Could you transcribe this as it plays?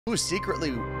Who's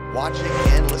secretly watching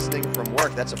and listening from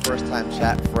work? That's a first-time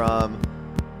chat from...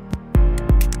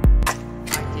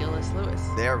 Idealist Lewis.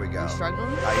 There we go. You struggling?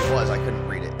 I couldn't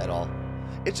read it at all.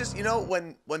 It's just, you know,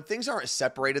 when things aren't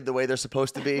separated the way they're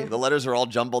supposed to be, the letters are all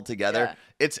jumbled together.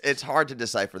 Yeah. It's hard to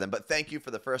decipher them. But thank you for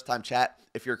the first-time chat.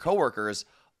 If your coworkers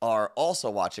are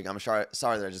also watching, I'm sorry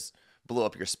that I just blew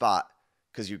up your spot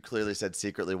because you clearly said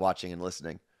secretly watching and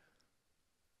listening.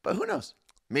 But who knows?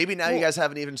 Maybe now you guys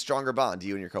have an even stronger bond,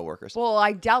 you and your coworkers. Well,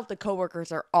 I doubt the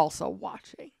coworkers are also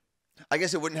watching. I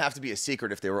guess it wouldn't have to be a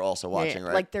secret if they were also watching,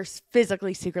 right? Like they're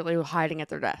physically, secretly hiding at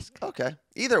their desk. Okay.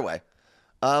 Either way.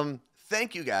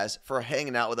 Thank you guys for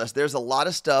hanging out with us. There's a lot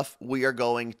of stuff we are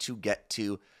going to get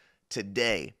to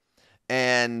today.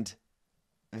 And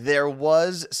there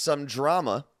was some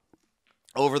drama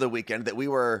over the weekend that we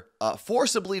were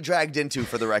forcibly dragged into,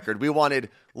 for the record. We wanted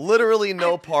literally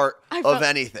no part of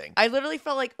anything. I literally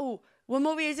felt like, oh, what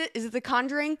movie is it? Is it The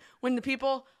Conjuring? When the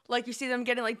people, like, you see them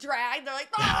getting, like, dragged. They're like,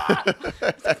 ah!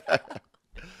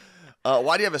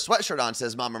 Why do you have a sweatshirt on,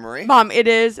 says Mama Marie. Mom, it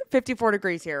is 54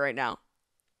 degrees here right now.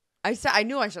 I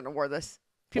knew I shouldn't have wore this.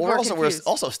 People we're confused.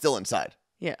 also still inside.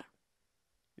 Yeah.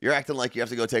 You're acting like you have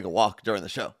to go take a walk during the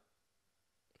show.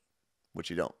 Which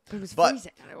you don't. It was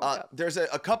freezing when I woke up. There's a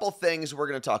couple things we're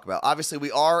going to talk about. Obviously, we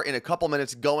are, in a couple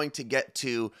minutes, going to get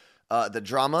to the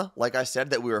drama, like I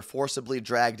said, that we were forcibly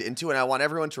dragged into. And I want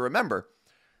everyone to remember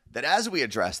that as we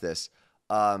address this,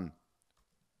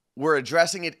 we're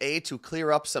addressing it, A, to clear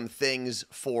up some things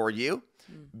for you.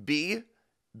 B,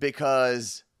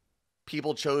 because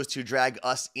people chose to drag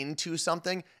us into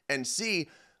something. And C,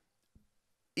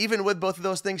 even with both of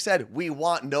those things said, we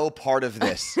want no part of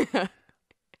this.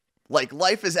 Like,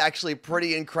 life is actually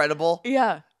pretty incredible.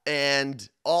 Yeah. And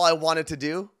all I wanted to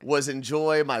do was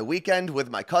enjoy my weekend with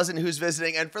my cousin who's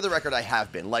visiting. And for the record, I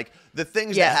have been. Like, the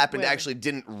things that happened actually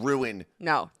didn't ruin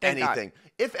anything.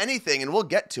 God. If anything, and we'll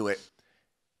get to it,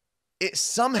 it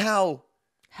somehow,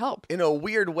 in a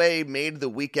weird way, made the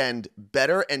weekend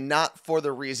better, and not for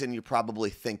the reason you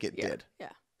probably think it did. Yeah.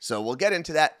 So we'll get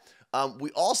into that. We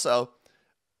also,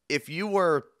 if you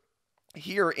were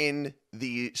here in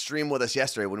the stream with us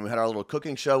yesterday when we had our little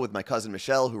cooking show with my cousin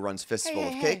Michelle, who runs Fistful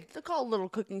of Cake. They call it a little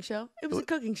cooking show. It was a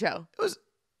cooking show. It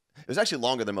was actually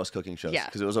longer than most cooking shows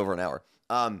because it was over an hour.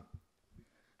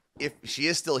 If she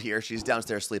is still here, she's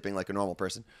downstairs sleeping like a normal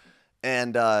person.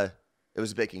 And it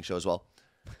was a baking show as well.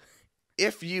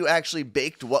 If you actually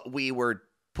baked what we were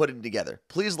putting together,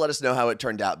 please let us know how it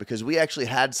turned out, because we actually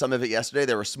had some of it yesterday.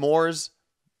 There were s'mores,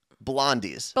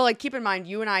 blondies. But, like, keep in mind,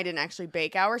 you and I didn't actually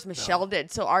bake ours. Michelle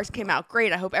did. So ours came out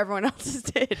great. I hope everyone else's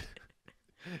did.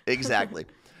 Exactly.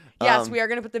 Yes, we are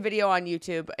going to put the video on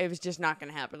YouTube. It was just not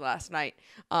going to happen last night.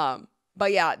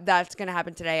 But yeah, that's going to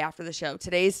happen today after the show.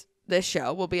 This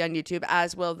show will be on YouTube,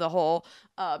 as will the whole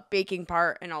baking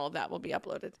part, and all of that will be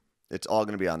uploaded. It's all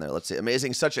going to be on there. Let's see.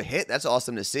 Amazing. Such a hit. That's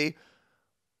awesome to see.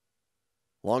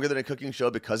 Longer than a cooking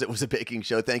show because it was a baking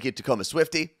show. Thank you, Tacoma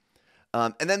Swifty.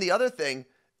 And then the other thing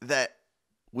that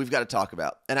we've got to talk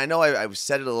about, and I know I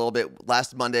said it a little bit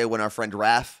last Monday when our friend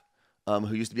Raph,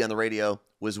 who used to be on the radio,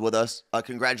 was with us.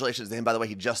 Congratulations to him, by the way.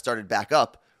 He just started back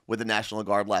up with the National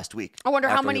Guard last week. I wonder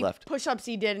how many push-ups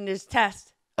he did in his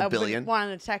test. A billion.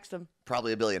 Wanted to text him.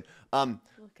 Probably a billion. Okay.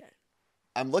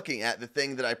 I'm looking at the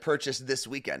thing that I purchased this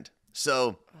weekend.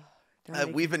 So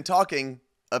we've been talking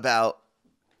about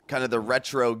kind of the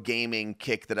retro gaming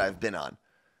kick that I've been on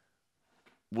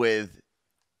with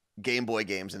Game Boy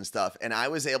games and stuff. And I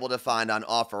was able to find on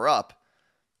OfferUp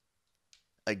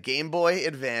a Game Boy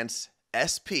Advance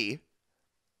SP.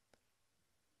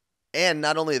 And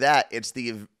not only that, it's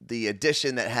the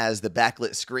edition that has the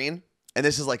backlit screen. And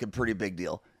this is like a pretty big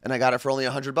deal. And I got it for only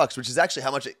 $100, which is actually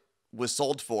how much it was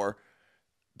sold for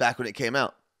back when it came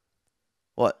out.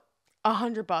 What?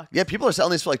 $100. Yeah, people are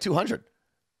selling these for like $200.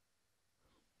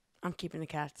 I'm keeping the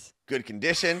cats. Good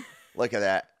condition. Look at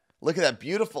that. Look at that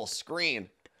beautiful screen.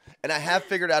 And I have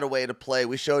figured out a way to play.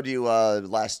 We showed you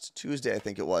last Tuesday, I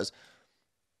think it was.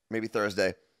 Maybe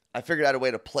Thursday. I figured out a way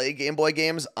to play Game Boy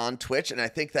games on Twitch, and I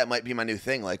think that might be my new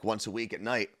thing. Like once a week at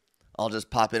night, I'll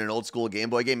just pop in an old school Game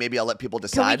Boy game. Maybe I'll let people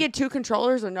decide. Can we get 2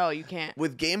 controllers or no? You can't.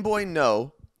 With Game Boy,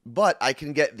 no. But I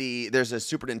can get there's a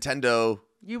Super Nintendo.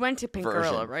 You went to Pink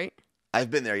version. Gorilla, right? I've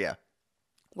been there, yeah.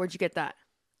 Where'd you get that?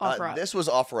 OfferUp. This was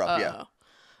OfferUp, yeah.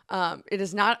 It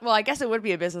is not. Well, I guess it would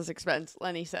be a business expense,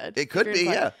 Lenny said. It could be,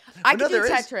 yeah. I could do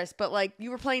Tetris, but like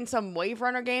you were playing some Wave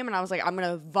Runner game, and I was like, I'm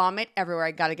gonna vomit everywhere.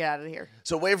 I gotta get out of here.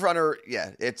 So Wave Runner,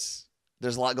 yeah, there's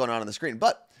a lot going on the screen,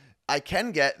 but I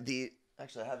can get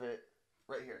actually I have it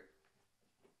right here.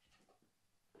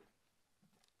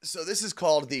 So this is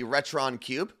called the Retron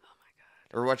Cube. Oh my god.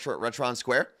 or Retron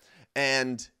Square,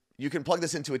 and you can plug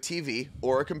this into a TV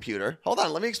or a computer. Hold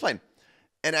on, let me explain.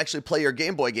 And actually play your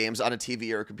Game Boy games on a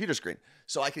TV or a computer screen.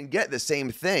 So I can get the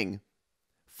same thing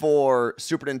for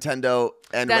Super Nintendo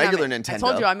and regular Nintendo. I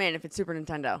told you I'm in if it's Super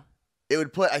Nintendo. It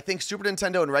would put, I think, Super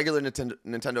Nintendo and regular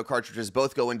Nintendo cartridges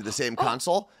both go into the same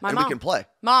console, and we can play.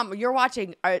 Mom, you're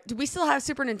watching. Do we still have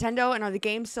Super Nintendo, and are the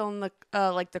games still in the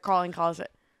like the crawling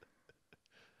closet?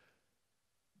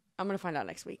 I'm gonna find out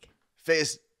next week.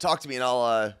 FaZe, talk to me, and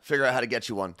I'll figure out how to get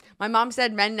you one. My mom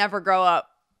said men never grow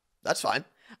up. That's fine.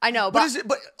 I know, but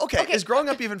is growing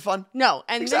up even fun? No,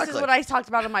 and exactly. This is what I talked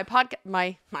about on my podcast,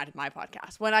 my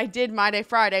podcast when I did My Day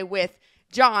Friday with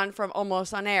John from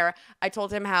Almost on Air. I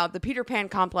told him how the Peter Pan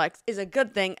complex is a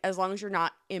good thing as long as you're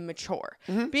not immature.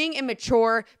 Mm-hmm. Being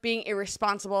immature, being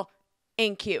irresponsible,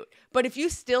 ain't cute. But if you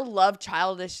still love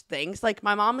childish things, like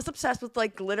my mom is obsessed with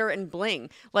like glitter and bling,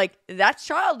 like that's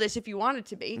childish if you want it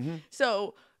to be. Mm-hmm.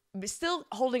 So still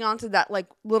holding on to that like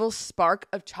little spark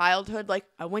of childhood. Like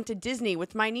I went to Disney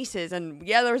with my nieces and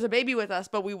yeah, there was a baby with us,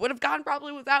 but we would have gone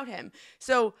probably without him.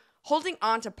 So holding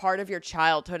on to part of your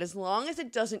childhood, as long as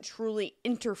it doesn't truly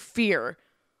interfere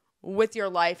with your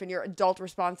life and your adult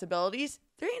responsibilities,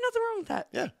 there ain't nothing wrong with that.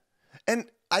 Yeah. And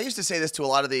I used to say this to a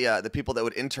lot of the people that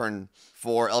would intern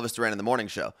for Elvis Duran in the morning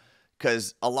show,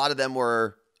 because a lot of them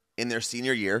were in their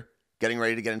senior year, getting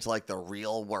ready to get into like the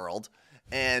real world.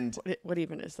 And what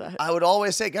even is that? I would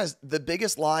always say, guys, the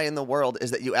biggest lie in the world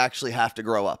is that you actually have to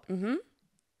grow up. Mm-hmm.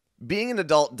 Being an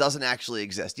adult doesn't actually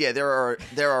exist. Yeah, there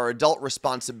are adult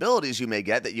responsibilities you may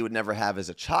get that you would never have as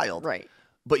a child. Right.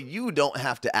 But you don't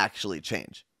have to actually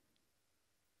change.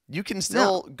 You can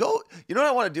still go. You know what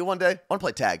I want to do one day? I want to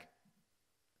play tag.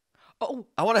 Oh.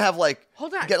 I want to have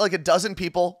Hold on. Get like a dozen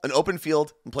people, an open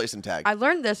field, and play some tag. I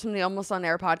learned this from the Almost on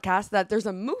Air podcast that there's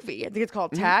a movie, I think it's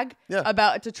called Tag,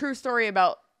 it's a true story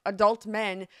about adult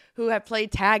men who have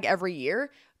played tag every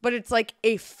year, but it's like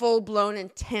a full-blown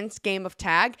intense game of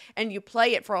tag, and you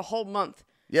play it for a whole month.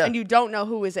 Yeah. And you don't know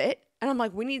who is it. And I'm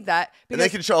like, we need that. And they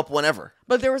can show up whenever.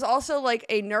 But there was also like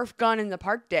a Nerf gun in the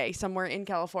park day somewhere in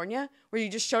California where you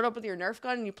just showed up with your Nerf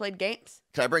gun and you played games.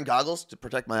 Can I bring goggles to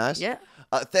protect my eyes? Yeah.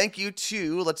 Thank you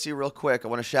to, let's see real quick. I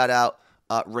want to shout out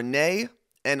Renee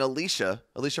and Alicia.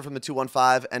 Alicia from the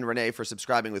 215 and Renee for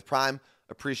subscribing with Prime.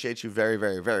 Appreciate you very,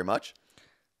 very, very much.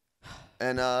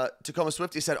 And Tacoma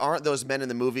Swifty said, aren't those men in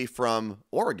the movie from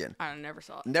Oregon? I never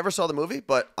saw it. Never saw the movie,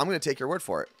 but I'm going to take your word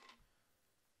for it.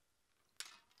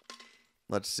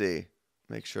 Let's see.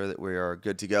 Make sure that we are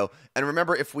good to go. And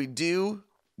remember, if we do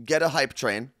get a hype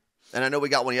train, and I know we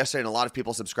got one yesterday and a lot of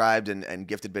people subscribed and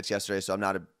gifted bits yesterday, so I'm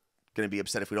not going to be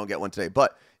upset if we don't get one today.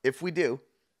 But if we do,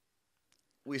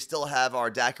 we still have our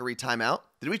daiquiri timeout.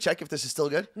 Did we check if this is still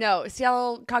good? No.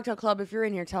 Seattle Cocktail Club, if you're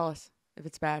in here, tell us if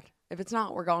it's bad. If it's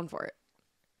not, we're going for it.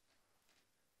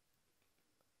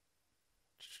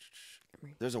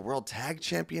 There's a World Tag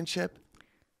Championship?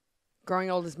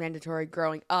 Growing old is mandatory.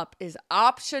 Growing up is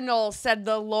optional, said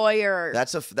the lawyer.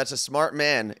 That's a smart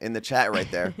man in the chat right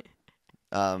there.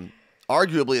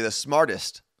 Arguably the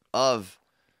smartest of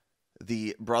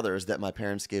the brothers that my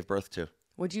parents gave birth to.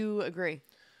 Would you agree?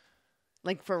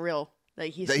 Like for real, that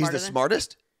he's the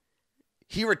smartest?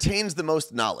 He retains the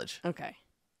most knowledge. Okay.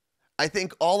 I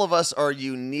think all of us are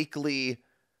uniquely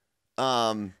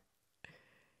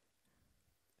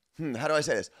how do I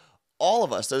say this? All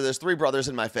of us, so there's 3 brothers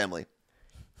in my family.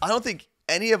 I don't think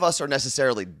any of us are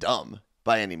necessarily dumb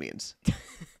by any means.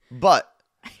 But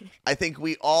I think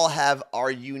we all have our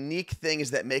unique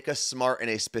things that make us smart in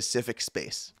a specific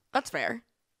space. That's fair.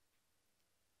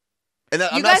 And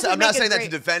I'm not saying that to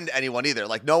defend anyone either.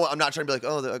 Like, no, I'm not trying to be like,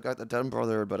 oh, I got the dumb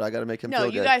brother, but I got to make him feel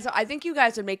good. No, you guys, I think you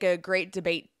guys would make a great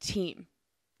debate team.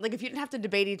 Like, if you didn't have to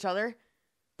debate each other,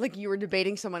 like you were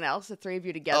debating someone else, the 3 of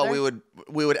you together. Oh,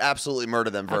 we would absolutely murder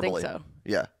them verbally. I think so.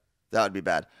 Yeah, that would be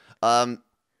bad.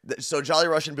 So Jolly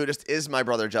Russian Buddhist is my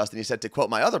brother Justin. He said, to quote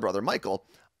my other brother Michael,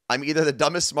 I'm either the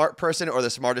dumbest smart person or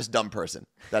the smartest dumb person.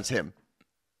 That's him.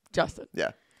 Justin.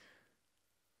 Yeah.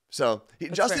 So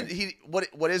Justin,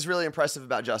 what is really impressive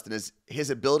about Justin is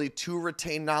his ability to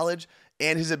retain knowledge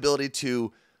and his ability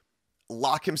to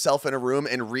lock himself in a room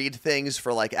and read things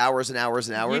for like hours and hours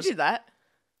and hours. You do that?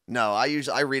 No, I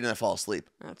read and I fall asleep.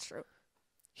 That's true.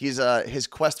 His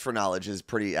quest for knowledge is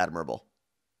pretty admirable.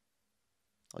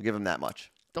 I'll give him that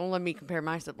much. Don't let me compare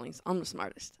my siblings. I'm the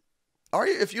smartest. Are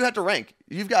you? If you had to rank,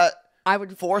 you've got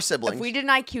 4 siblings. If we did an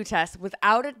IQ test,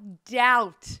 without a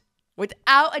doubt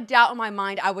in my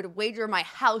mind, I would wager my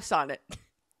house on it.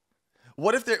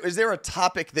 What if is there a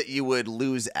topic that you would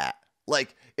lose at?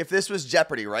 Like if this was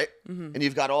Jeopardy, right? Mm-hmm. And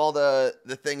you've got all the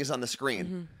things on the screen.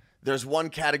 Mm-hmm. there's one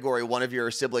category one of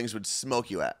your siblings would smoke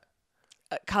you at.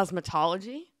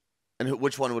 Cosmetology. And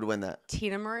which one would win that?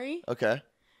 Tina Marie. Okay.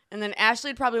 And then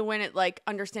Ashley'd probably win it like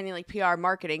understanding like PR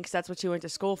marketing because that's what she went to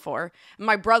school for. And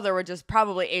my brother would just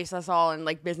probably ace us all in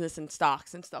like business and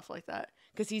stocks and stuff like that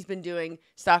because he's been doing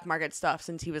stock market stuff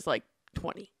since he was like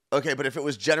 20. Okay, but if it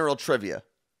was general trivia,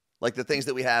 like the things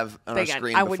that we have on our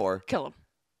screen before. I would kill him.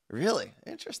 Really?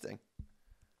 Interesting.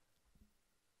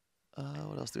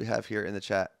 What else do we have here in the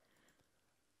chat?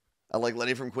 I like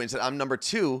Lenny from Queens said, I'm number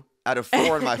 2 out of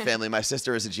 4 in my family. My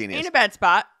sister is a genius. Ain't a bad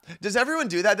spot. Does everyone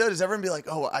do that though? Does everyone be like,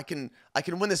 oh, I can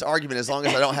win this argument as long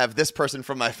as I don't have this person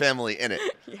from my family in it?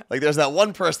 Yeah. Like there's that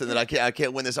one person that I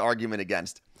can't win this argument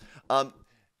against. And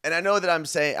I know that I've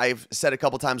said a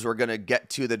couple times we're going to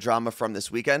get to the drama from this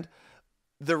weekend.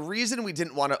 The reason we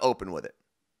didn't want to open with it,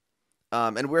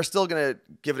 and we're still going to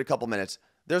give it a couple minutes.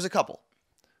 There's a couple.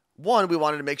 One, we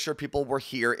wanted to make sure people were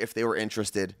here if they were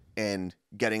interested in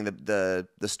getting the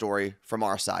story from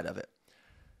our side of it.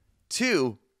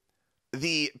 2,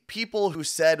 the people who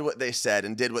said what they said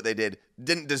and did what they did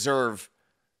didn't deserve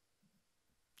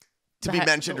to be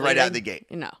mentioned right out of the gate.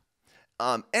 No.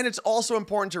 And it's also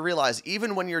important to realize,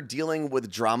 even when you're dealing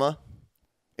with drama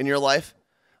in your life,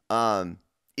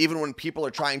 even when people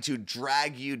are trying to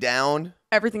drag you down,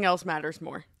 everything else matters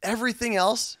more. Everything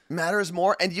else matters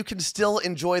more, and you can still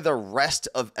enjoy the rest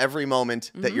of every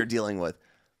moment that you're dealing with.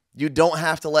 You don't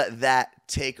have to let that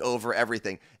take over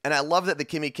everything. And I love that the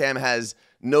Kimmy Cam has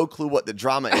no clue what the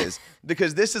drama is,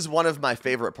 because this is one of my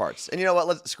favorite parts. And you know what?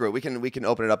 Let's screw it. We can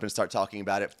open it up and start talking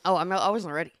about it. Oh, I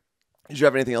wasn't ready. Did you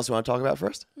have anything else you want to talk about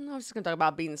first? No, I was just going to talk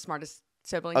about being the smartest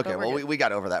sibling. Okay, well, we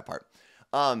got over that part.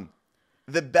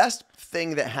 The best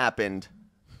thing that happened,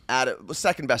 the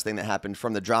second best thing that happened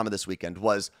from the drama this weekend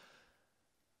was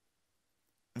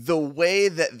the way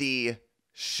that the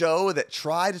show that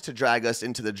tried to drag us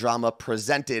into the drama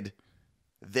presented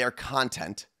their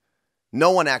content.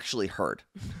 No one actually heard.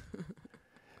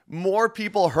 More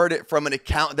people heard it from an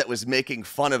account that was making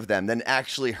fun of them than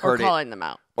actually heard it.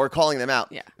 Or calling them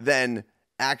out. Yeah. Than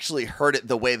actually heard it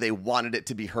the way they wanted it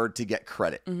to be heard to get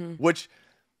credit. Which,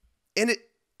 in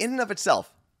and of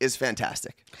itself, is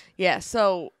fantastic. Yeah,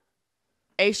 so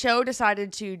a show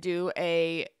decided to do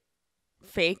a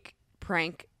fake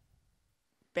prank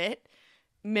bit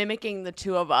mimicking the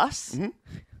two of us.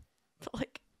 But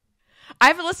like, I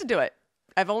haven't listened to it.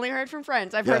 I've only heard from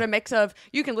friends. I've heard a mix of,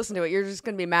 you can listen to it, you're just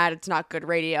going to be mad, it's not good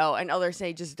radio, and others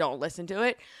say just don't listen to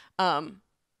it.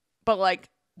 But like,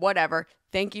 whatever.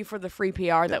 Thank you for the free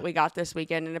PR that we got this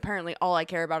weekend, and apparently all I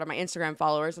care about are my Instagram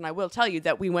followers, and I will tell you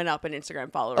that we went up in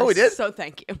Instagram followers. Oh, we did? So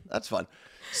thank you. That's fun.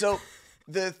 So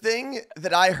the thing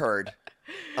that I heard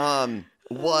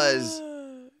was,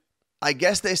 I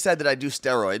guess they said that I do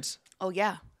steroids. Oh,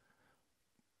 yeah.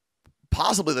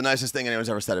 Possibly the nicest thing anyone's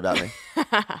ever said about me.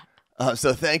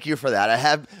 So thank you for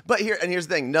that. But here's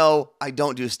the thing. No, I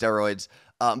don't do steroids.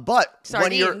 But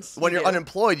Sardines, when you're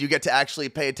unemployed, you get to actually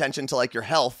pay attention to like your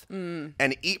health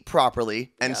and eat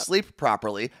properly and sleep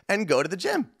properly and go to the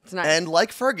gym. It's nice. And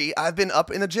like Fergie, I've been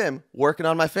up in the gym working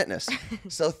on my fitness.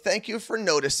 So thank you for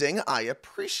noticing. I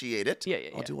appreciate it. Yeah.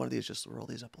 I'll do one of these. Just roll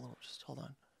these up a little. Just hold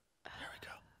on. There we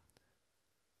go.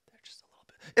 They're just a little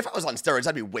bit. If I was on steroids,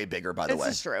 I'd be way bigger, by the way.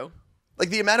 This is true. Like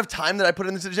the amount of time that I put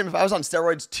into the gym, if I was on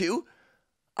steroids too,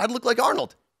 I'd look like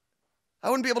Arnold. I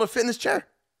wouldn't be able to fit in this chair.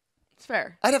 It's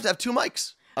fair. I'd have to have 2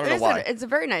 mics. I don't know why. It's a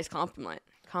very nice compliment.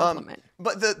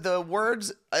 But the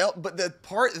words, but the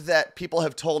part that people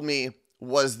have told me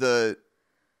was the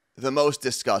most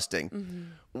disgusting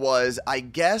was, I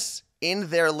guess, in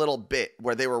their little bit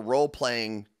where they were role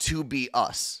playing to be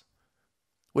us,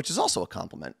 which is also a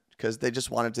compliment because they just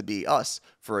wanted to be us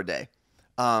for a day.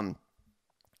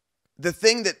 The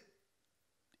thing that,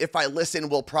 if I listen,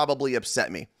 will probably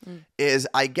upset me is,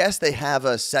 I guess they have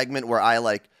a segment where I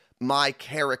like my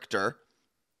character,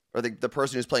 or the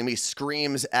person who's playing me,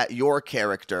 screams at your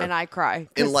character, and I cry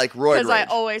in like roid rage. Because I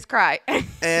always cry.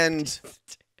 And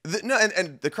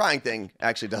the crying thing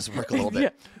actually does work a little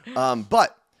bit.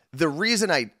 But the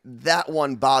reason that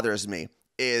one bothers me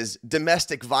is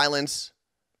domestic violence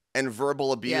and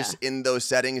verbal abuse in those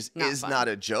settings is not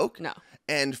a joke. No.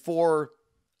 And for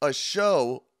a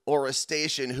show or a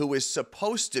station who is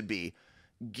supposed to be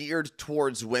geared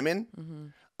towards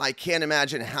women, I can't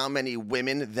imagine how many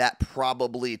women that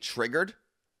probably triggered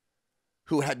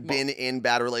who had been in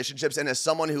bad relationships. And as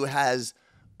someone who had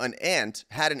an aunt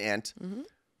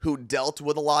who dealt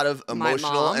with a lot of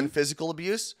emotional and physical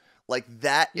abuse, like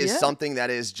that is something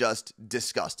that is just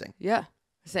disgusting. Yeah.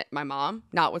 My mom,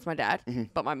 not with my dad,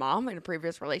 but my mom in a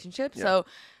previous relationship. So,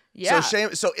 So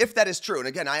shame. So if that is true, and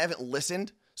again, I haven't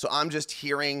listened So I'm just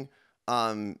hearing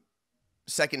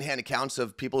secondhand accounts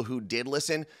of people who did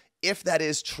listen. If that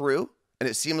is true, and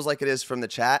it seems like it is from the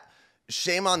chat,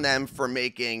 shame on them for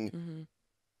making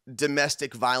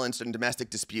domestic violence and domestic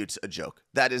disputes a joke.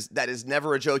 That is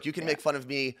never a joke. You can make fun of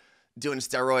me doing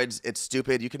steroids. It's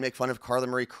stupid. You can make fun of Carla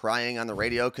Marie crying on the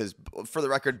radio, because for the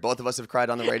record, both of us have cried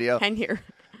on the radio. And here.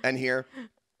 And here.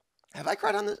 Have I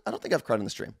cried on this? I don't think I've cried on the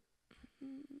stream.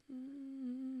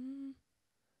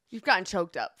 You've gotten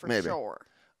choked up for Maybe. sure.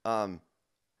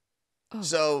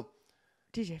 So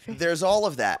DJ Faith. there's all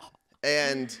of that.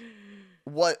 And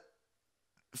what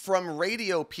from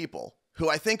radio people, who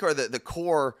I think are the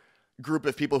core group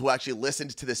of people who actually listened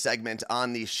to the segment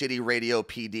on the Shitty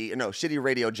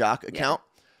Radio Jock account,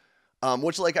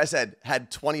 which, like I said,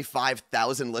 had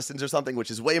 25,000 listens or something,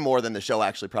 which is way more than the show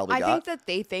actually probably got. I think that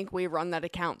they think we run that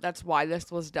account. That's why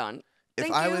this was done.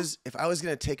 If I was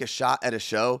going to take a shot at a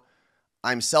show,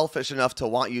 I'm selfish enough to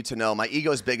want you to know my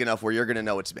ego's big enough where you're going to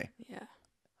know it's me. Yeah.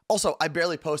 Also, I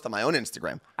barely post on my own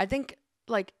Instagram. I think,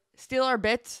 like, steal our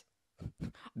bits,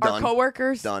 Done. our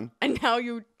coworkers. Done. And now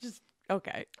you just,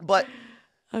 okay. But,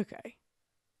 Okay.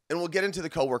 and we'll get into the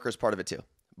coworkers part of it too.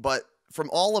 But from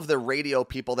all of the radio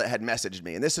people that had messaged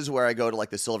me, and this is where I go to like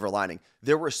the silver lining,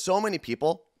 there were so many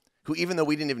people who, even though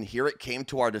we didn't even hear it, came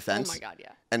to our defense. Oh my God,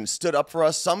 yeah. And stood up for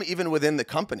us. Some even within the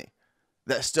company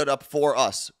that stood up for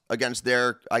us against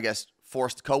their, I guess,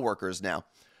 forced coworkers now.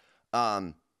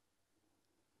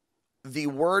 The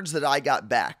words that I got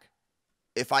back,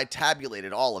 if I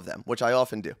tabulated all of them, which I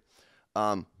often do,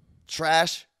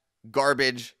 trash,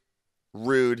 garbage,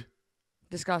 rude,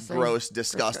 Disgusting. gross,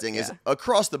 disgusting is Yeah.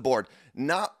 across the board.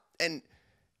 And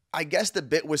I guess the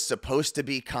bit was supposed to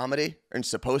be comedy and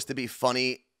supposed to be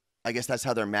funny. I guess that's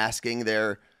how they're masking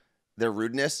their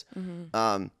rudeness.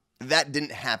 That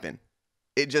didn't happen.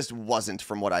 It just wasn't,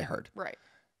 from what I heard. Right.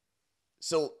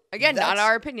 So Again, not that's-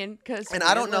 our opinion, because And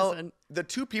I don't know, the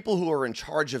two people who are in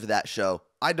charge of that show,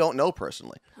 I don't know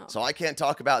personally. Oh. So I can't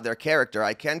talk about their character.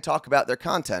 I can talk about their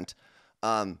content.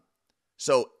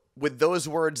 So with those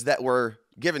words that were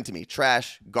given to me,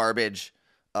 trash, garbage,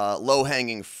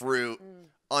 low-hanging fruit,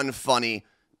 unfunny,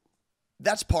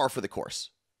 that's par for the course.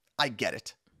 I get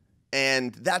it.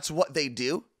 And that's what they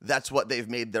do. That's what they've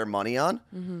made their money on.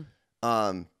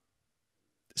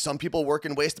 Some people work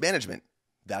in waste management.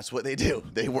 That's what they do.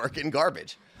 They work in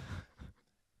garbage.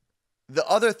 The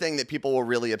other thing that people were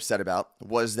really upset about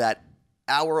was that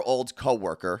our old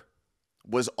coworker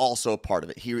was also part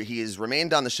of it. He has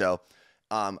remained on the show.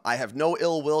 I have no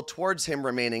ill will towards him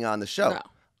remaining on the show.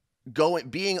 No.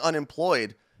 Being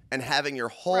unemployed and having your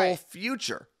whole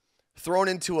future thrown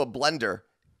into a blender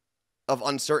of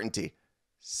uncertainty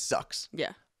sucks.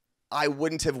 Yeah. I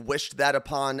wouldn't have wished that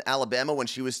upon Alabama when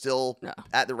she was still No.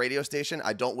 at the radio station.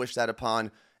 I don't wish that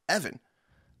upon Evan.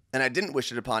 And I didn't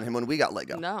wish it upon him when we got let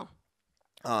go. No.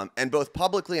 And both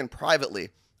publicly and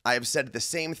privately, I have said the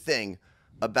same thing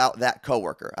about that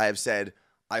coworker. I have said,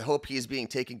 I hope he's being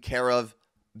taken care of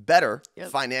better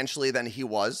financially than he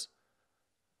was.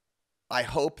 I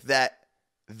hope that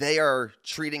they are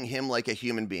treating him like a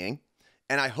human being.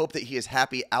 And I hope that he is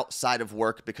happy outside of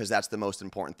work, because that's the most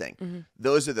important thing.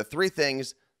 Those are the three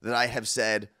things that I have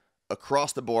said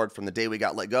across the board from the day we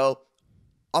got let go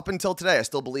up until today. I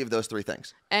still believe those three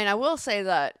things. And I will say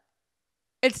that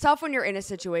it's tough when you're in a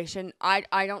situation. I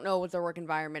don't know what the work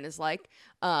environment is like.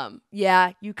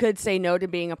 Yeah, you could say no to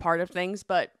being a part of things,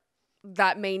 but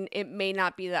it may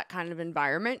not be that kind of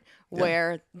environment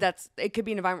where it could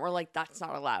be an environment where like that's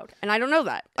not allowed. And I don't know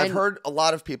that. I've heard a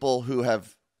lot of people who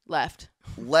have left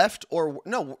or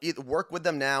no, either work with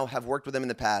them now, have worked with them in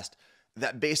the past,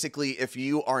 that basically if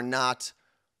you are not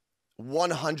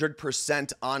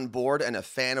 100% on board and a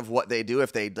fan of what they do,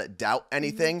 if they doubt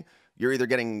anything, you're either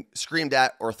getting screamed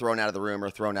at or thrown out of the room or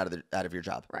thrown out of your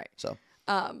job. Right.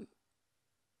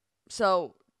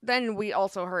 So then we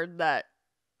also heard that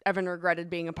Evan regretted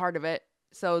being a part of it.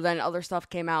 So then other stuff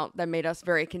came out that made us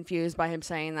very confused by him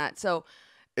saying that. So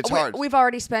it's hard. We've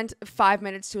already spent 5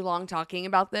 minutes too long talking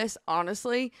about this,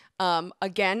 honestly.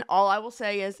 Again, all I will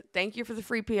say is thank you for the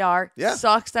free PR. Yeah.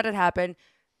 Sucks that it happened.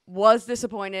 Was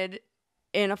disappointed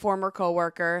in a former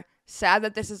coworker. Sad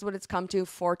that this is what it's come to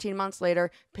 14 months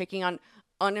later, picking on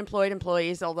unemployed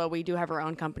employees, although we do have our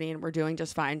own company and we're doing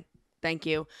just fine. Thank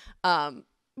you.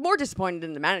 More disappointed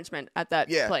in the management at that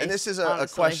place. And this is a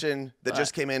question that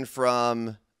just came in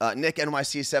from Nick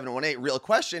NYC 718. Real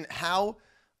question: how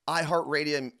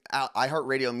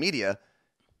iHeartRadio Media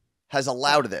has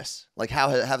allowed this? Like how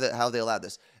they allowed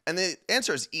this? And the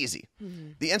answer is easy.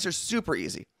 The answer is super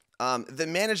easy. The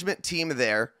management team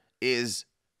there is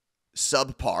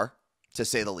subpar, to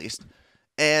say the least,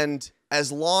 and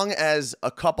as long as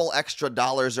a couple extra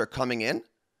dollars are coming in,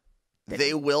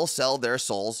 they will sell their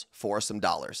souls for some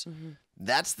dollars.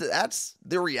 That's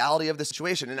the reality of the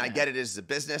situation. And I get it is a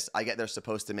business. I get they're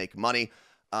supposed to make money.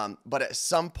 But at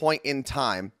some point in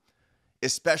time,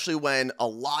 especially when a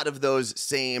lot of those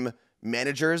same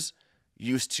managers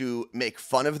used to make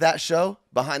fun of that show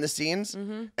behind the scenes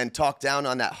and talk down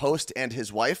on that host and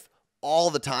his wife all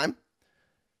the time,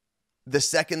 the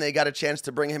second they got a chance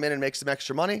to bring him in and make some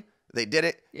extra money, they did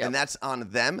it. And that's on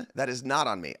them. That is not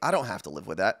on me. I don't have to live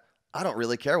with that. I don't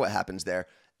really care what happens there.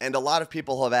 And a lot of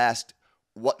people have asked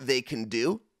what they can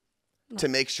do to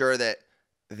make sure that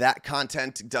that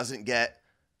content doesn't get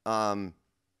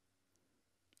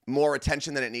more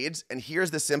attention than it needs. And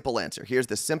here's the simple answer. Here's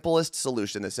the simplest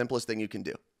solution, the simplest thing you can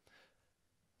do.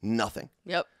 Nothing.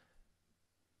 Yep.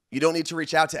 You don't need to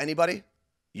reach out to anybody.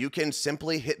 You can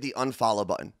simply hit the unfollow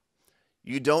button.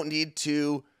 You don't need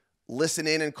to listen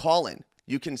in and call in.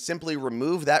 You can simply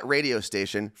remove that radio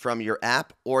station from your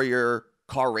app or your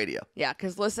car radio. Yeah,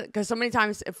 because so many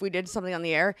times if we did something on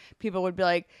the air, people would be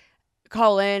like,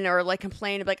 call in or like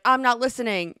complain, and be like, I'm not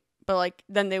listening. But like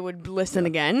then they would listen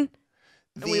again.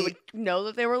 And we would know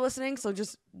that they were listening. So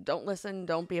just don't listen.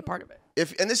 Don't be a part of it.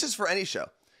 And this is for any show.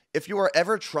 If you are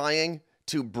ever trying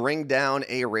to bring down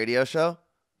a radio show,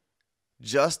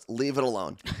 just leave it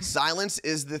alone. Silence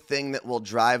is the thing that will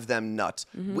drive them nuts.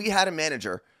 We had a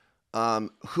manager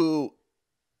who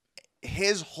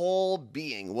his whole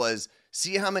being was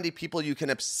see how many people you can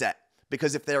upset.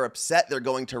 Because if they're upset, they're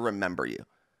going to remember you.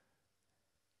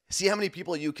 See how many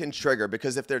people you can trigger,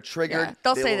 because if they're triggered,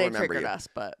 they'll they say will they remember triggered you. us,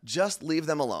 but Just leave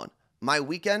them alone. My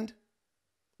weekend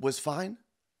was fine.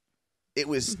 It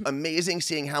was amazing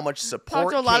seeing how much support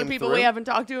talked to a lot of came people through. we haven't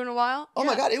talked to in a while. Oh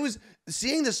my God. It was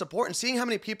seeing the support and seeing how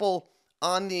many people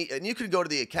on and you could go to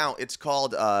the account. It's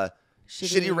called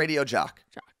Shitty Radio Jock,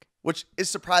 which is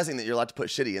surprising that you're allowed to put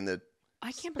shitty in the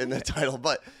I can't believe it. title,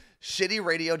 but Shitty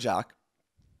Radio Jock.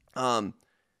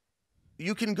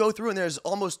 You can go through and there's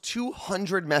almost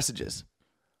 200 messages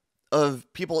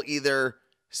of people either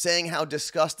saying how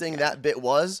disgusting that bit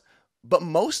was, but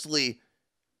mostly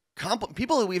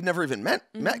people that we've never even met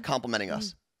complimenting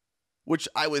us, which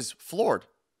I was floored.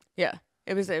 Yeah.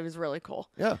 It was really cool.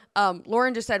 Yeah.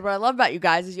 Lauren just said, what I love about you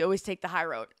guys is you always take the high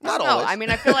road. Not no, always. I mean,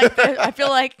 I feel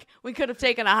like we could have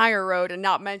taken a higher road and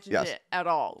not mentioned it at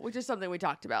all, which is something we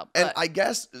talked about. But. And I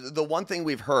guess the one thing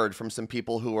we've heard from some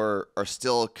people who are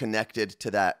still connected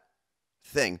to that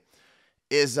thing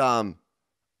is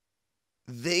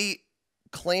they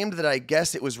claimed that I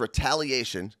guess it was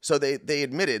retaliation. So they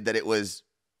admitted that it was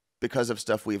because of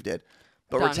stuff we've did.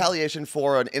 But retaliation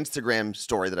for an Instagram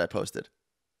story that I posted.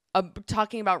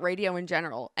 Talking about radio in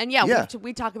general. And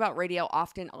we talk about radio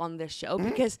often on this show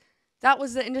because that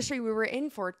was the industry we were in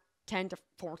for 10 to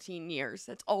 14 years.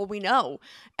 That's all we know.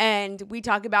 And we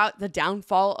talk about the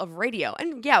downfall of radio.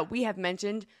 And we have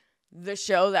mentioned the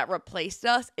show that replaced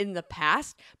us in the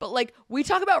past, but like we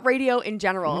talk about radio in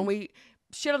general and we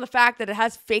shit on the fact that it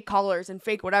has fake callers and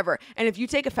fake whatever. And if you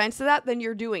take offense to that, then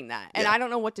you're doing that. And I don't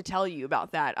know what to tell you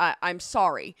about that. I'm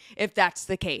sorry if that's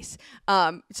the case.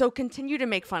 So continue to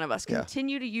make fun of us.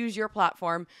 Continue to use your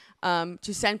platform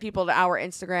to send people to our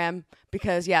Instagram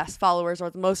because, yes, followers are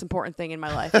the most important thing in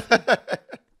my life.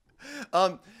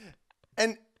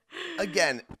 And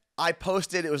again,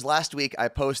 it was last week, I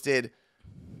posted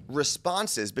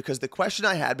responses because the question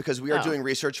I had, because we are doing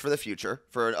research for the future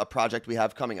for a project we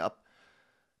have coming up,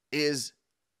 is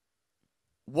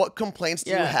what complaints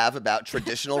do you have about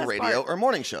traditional radio or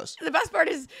morning shows? The best part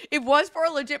is it was for a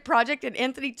legit project and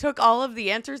Anthony took all of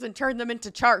the answers and turned them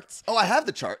into charts. Oh, I have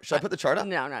the chart. Should I put the chart up?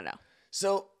 No.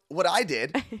 So what I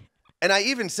did, and I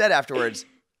even said afterwards,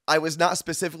 I was not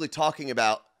specifically talking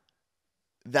about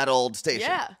that old station.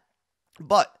 Yeah.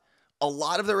 But a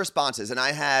lot of the responses, and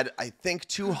I had, I think,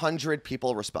 200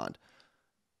 people respond.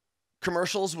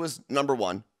 Commercials was number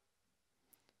one.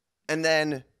 And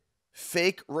then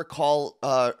fake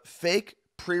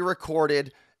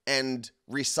pre-recorded and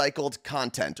recycled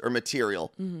content or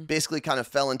material basically kind of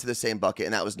fell into the same bucket,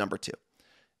 and that was number two.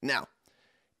 Now,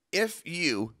 if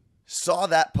you saw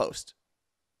that post,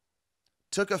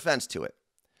 took offense to it,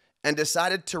 and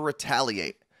decided to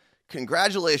retaliate,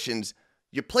 congratulations,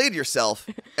 you played yourself,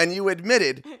 and you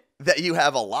admitted that you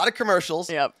have a lot of commercials,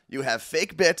 you have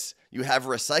fake bits, you have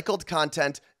recycled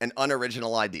content, and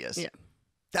unoriginal ideas. Yeah.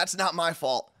 That's not my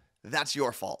fault. That's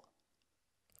your fault.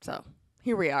 So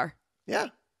here we are. Yeah.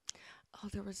 Oh,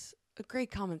 there was a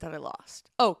great comment that I lost.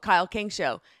 Oh, Kyle King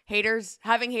show.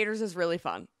 Having haters is really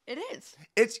fun. It is.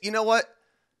 It's, you know what?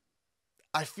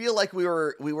 I feel like we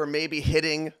were maybe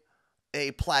hitting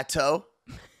a plateau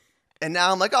And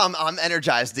now I'm like, oh, I'm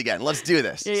energized again. Let's do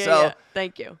this. Yeah. So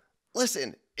Thank you.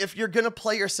 listen, if you're going to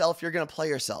play yourself, you're going to play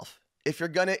yourself. If you're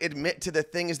going to admit to the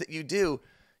things that you do,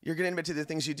 you're going to admit to the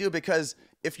things you do, because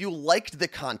if you liked the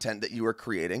content that you were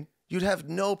creating, you'd have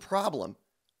no problem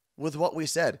with what we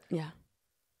said. Yeah.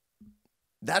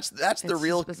 That's the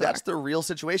real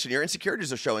situation. Your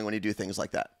insecurities are showing when you do things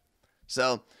like that.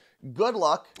 So, good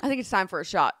luck. I think it's time for a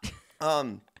shot.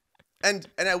 And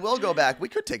I will go back. We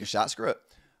could take a shot. Screw it.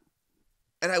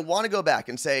 And I want to go back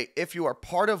and say, if you are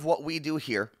part of what we do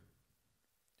here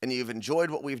and you've enjoyed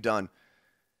what we've done,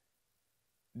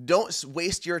 don't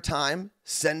waste your time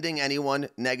sending anyone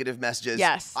negative messages.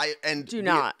 Yes. Do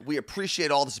not. We appreciate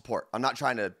all the support. I'm not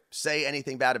trying to say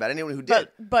anything bad about anyone who did.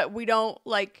 But we don't,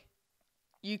 like,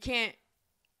 you can't,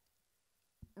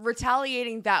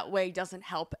 retaliating that way doesn't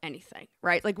help anything,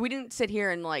 right? Like, we didn't sit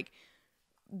here and, like,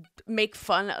 make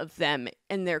fun of them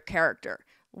and their character.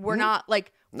 We're not,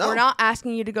 like, we're not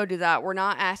asking you to go do that. We're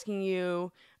not asking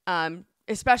you,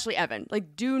 especially Evan,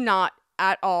 like, do not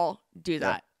at all do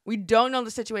that. Yeah. We don't know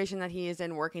the situation that he is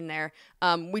in working there.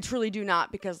 We truly do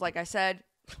not, because like I said,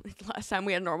 last time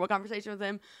we had a normal conversation with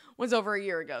him was over a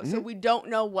year ago. Mm-hmm. So we don't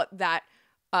know what that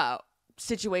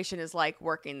situation is like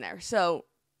working there. So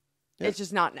it's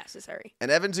just not necessary.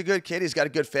 And Evan's a good kid. He's got a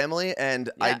good family. And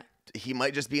he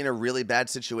might just be in a really bad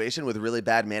situation with really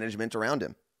bad management around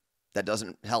him. That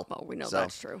doesn't help. Well, we know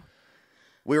that's true.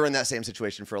 We were in that same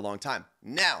situation for a long time.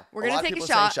 Now, we're going to take a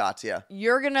shot. Shots, yeah.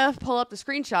 You're going to pull up the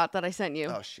screenshot that I sent you.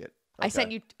 Oh, shit. Okay. I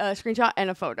sent you a screenshot and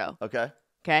a photo. Okay.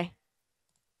 Okay.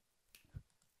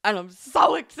 And I'm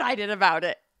so excited about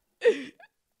it.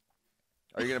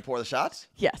 Are you going to pour the shots?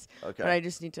 Yes. Okay. But I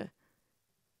just need to.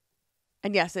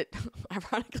 And yes, it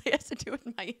ironically has to do with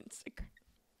my Instagram.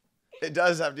 It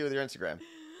does have to do with your Instagram.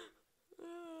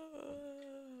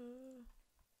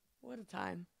 What a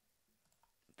time.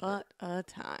 What a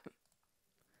time.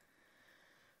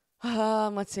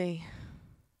 Let's see.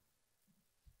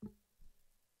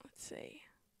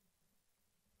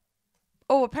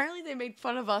 Oh, apparently they made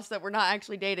fun of us that we're not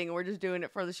actually dating and we're just doing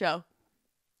it for the show.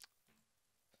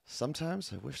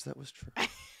 Sometimes I wish that was true.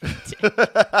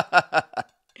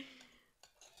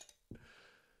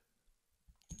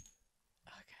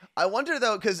 I wonder,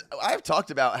 though, because I've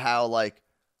talked about how, like,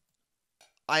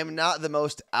 I'm not the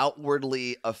most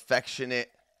outwardly affectionate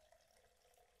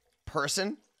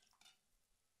person.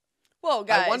 Whoa,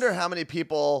 guys. I wonder how many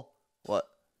people... What?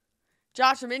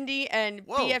 Josh from Indy and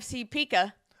BFC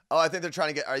Pika. Oh, I think they're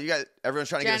trying to get... Everyone's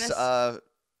trying to get us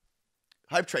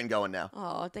hype train going now.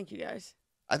 Oh, thank you, guys.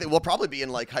 I think we'll probably be in,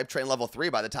 like, hype train level 3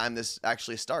 by the time this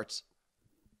actually starts.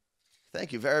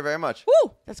 Thank you very, very much.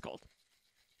 Woo! That's cold.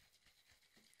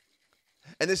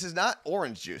 And this is not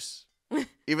orange juice,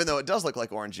 even though it does look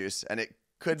like orange juice, and it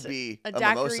could be a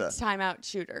daiquiri mimosa. Timeout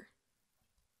shooter.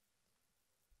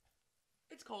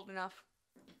 It's cold enough.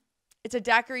 It's a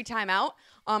daiquiri timeout.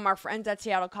 Our friends at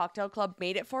Seattle Cocktail Club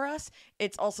made it for us.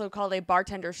 It's also called a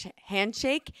bartender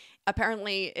handshake.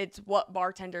 Apparently, it's what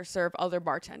bartenders serve other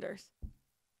bartenders.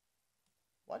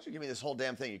 Why'd you give me this whole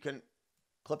damn thing? You couldn't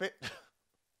clip it?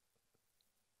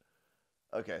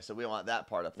 Okay, so we want that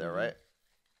part up there, right?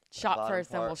 Shot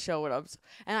first, then we'll show it up.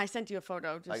 And I sent you a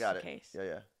photo just in case.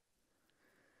 Yeah.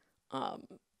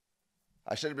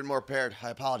 I should have been more prepared. I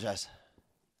apologize.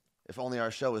 If only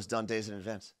our show was done days in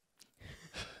advance.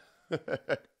 All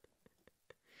right,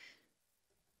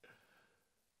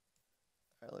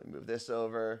 let me move this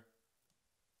over.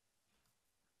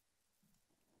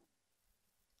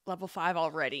 Level 5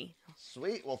 already.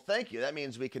 Sweet. Well, thank you. That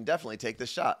means we can definitely take this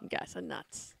shot. You guys are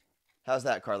nuts. How's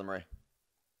that, Carla Marie?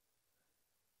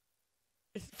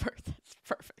 It's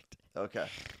perfect. Okay.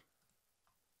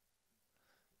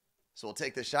 So we'll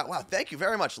take this shot. Wow, thank you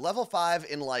very much. Level 5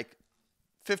 in like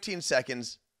 15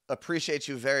 seconds. Appreciate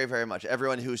you very, very much.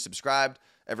 Everyone who subscribed,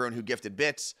 everyone who gifted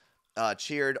bits,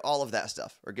 cheered, all of that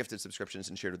stuff. Or gifted subscriptions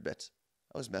and cheered with bits.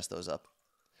 I always mess those up.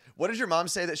 What did your mom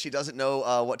say that she doesn't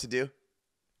know what to do?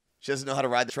 She doesn't know how to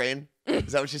ride the train?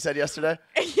 Is that what she said yesterday?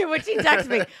 When she texted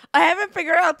me, I haven't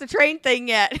figured out the train thing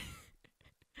yet.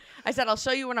 I said, I'll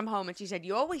show you when I'm home. And she said,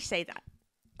 you always say that.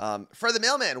 For the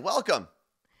mailman, welcome.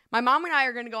 My mom and I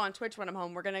are going to go on Twitch when I'm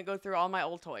home. We're going to go through all my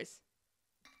old toys.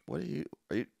 What are you?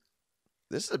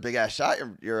 This is a big ass shot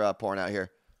you're pouring out here.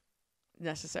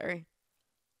 Necessary.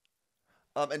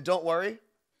 And don't worry.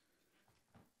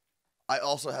 I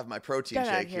also have my protein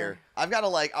shake here. I'm going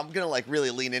to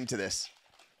really lean into this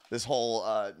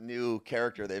whole new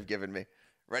character they've given me.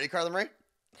 Ready, Carla Marie?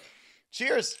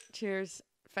 Cheers. Cheers,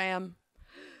 fam.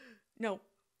 No.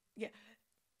 Yeah.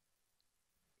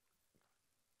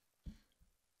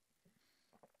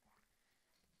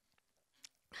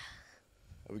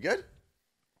 Are we good?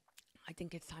 I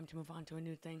think it's time to move on to a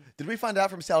new thing. Did we find out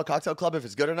from Salad Cocktail Club if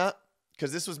it's good or not?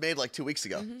 Because this was made like 2 weeks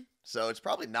ago. So it's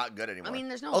probably not good anymore. I mean,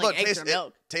 there's no Although eggs or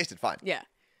milk. It tasted fine. Yeah.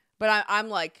 But I'm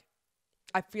like,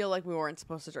 I feel like we weren't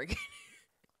supposed to drink it.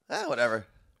 Whatever.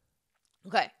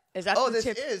 Okay. Is that this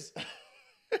is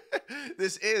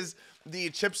this is the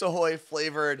Chips Ahoy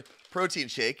flavored protein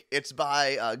shake. It's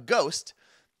by Ghost.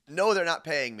 No, they're not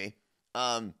paying me.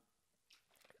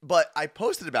 But I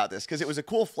posted about this because it was a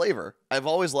cool flavor. I've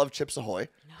always loved Chips Ahoy.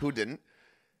 No. Who didn't?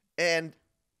 And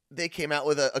they came out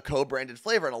with a co-branded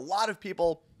flavor. And a lot of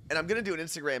people, and I'm going to do an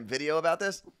Instagram video about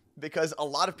this because a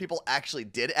lot of people actually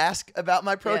did ask about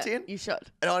my protein. Yeah, you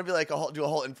should. And I want to be like, do a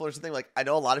whole influencer thing. Like, I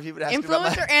know a lot of people ask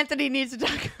about Influencer Anthony needs to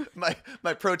talk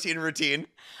my protein routine.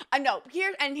 I know.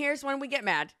 Here's when we get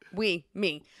mad.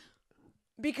 Me.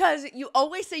 Because you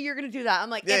always say you're going to do that.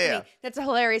 I'm like, Anthony, that's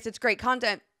hilarious. It's great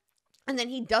content. And then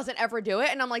he doesn't ever do it.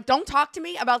 And I'm like, don't talk to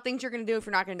me about things you're going to do if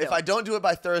you're not going to do it. If I don't do it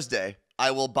by Thursday, I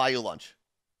will buy you lunch.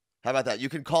 How about that? You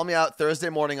can call me out Thursday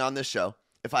morning on this show.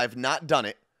 If I have not done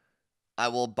it, I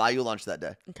will buy you lunch that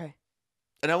day. Okay.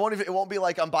 And it won't be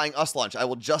like I'm buying us lunch. I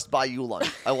will just buy you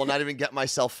lunch. I will not even get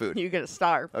myself food. You're going to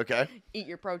starve. Okay. Eat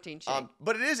your protein shake.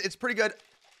 But it's pretty good.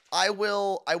 I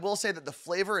will say that the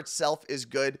flavor itself is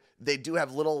good. They do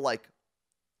have little like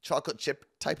chocolate chip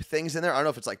type things in there. I don't know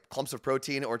if it's like clumps of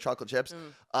protein or chocolate chips.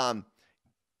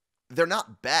 They're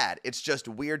not bad. It's just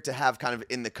weird to have kind of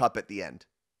in the cup at the end.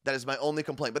 That is my only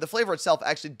complaint. But the flavor itself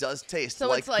actually does taste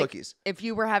like it's like cookies. If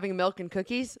you were having milk and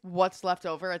cookies, what's left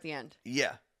over at the end?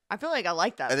 Yeah. I feel like I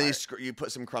like that. And then you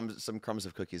put some crumbs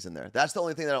of cookies in there. That's the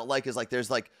only thing that I don't like is like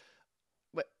there's like.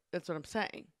 That's what I'm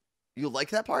saying. You like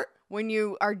that part? When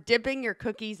you are dipping your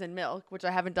cookies in milk, which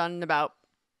I haven't done in about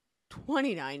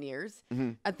 29 years,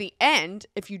 at the end,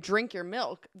 if you drink your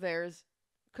milk, there's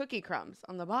cookie crumbs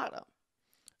on the bottom.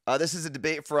 This is a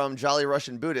debate from Jolly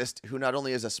Russian Buddhist, who not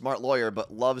only is a smart lawyer,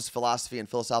 but loves philosophy and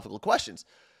philosophical questions.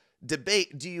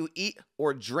 Debate, do you eat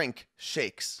or drink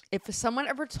shakes? If someone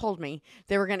ever told me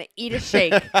they were going to eat a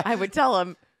shake, I would tell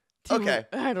them, okay.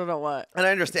 I don't know what. And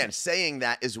I understand. Saying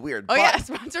that is weird. Oh, yeah,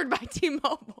 sponsored by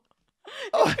T-Mobile.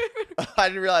 Oh, I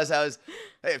didn't realize hey,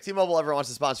 if T-Mobile ever wants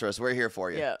to sponsor us, we're here for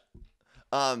you. Yeah.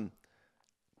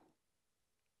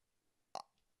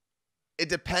 It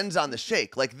depends on the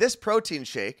shake. Like this protein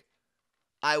shake,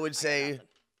 I would say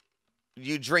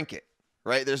you drink it,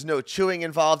 right? There's no chewing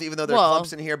involved, even though there are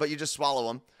clumps in here, but you just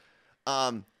swallow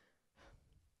them.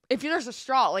 If there's a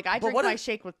straw, like I drink my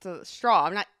shake with the straw,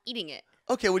 I'm not eating it.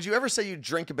 Okay, would you ever say you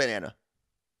drink a banana?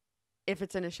 If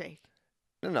it's in a shake.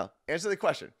 No. Answer the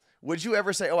question. Would you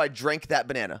ever say, I drank that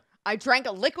banana? I drank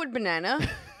a liquid banana.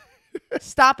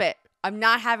 Stop it. I'm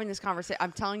not having this conversation.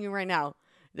 I'm telling you right now,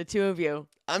 the two of you.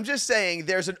 I'm just saying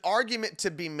there's an argument to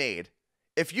be made.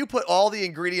 If you put all the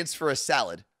ingredients for a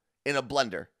salad in a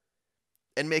blender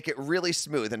and make it really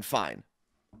smooth and fine.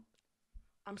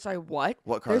 I'm sorry, what?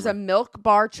 What, There's a Milk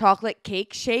Bar chocolate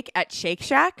cake shake at Shake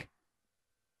Shack?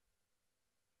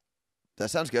 That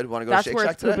sounds good. Want to go to Shake Shack today?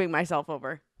 That's where it's pooping myself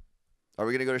over. Are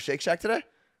we going to go to Shake Shack today?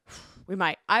 We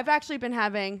might. I've actually been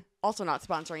having, also not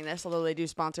sponsoring this, although they do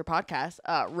sponsor podcasts,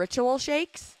 Ritual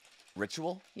shakes.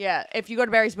 Ritual? Yeah. If you go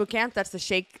to Barry's Boot Camp, that's the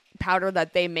shake powder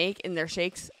that they make in their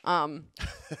shakes. Look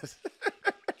at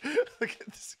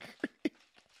the screen.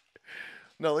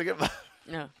 No, look at my...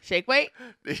 No. Shake weight?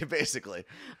 Basically.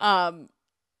 Yeah,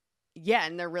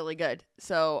 and they're really good.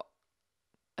 So,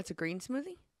 that's a green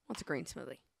smoothie? What's a green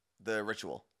smoothie? The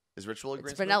Ritual. Is Ritual a green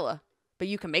smoothie? It's vanilla. But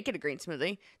you can make it a green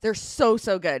smoothie. They're so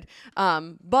good.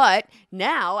 But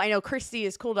now I know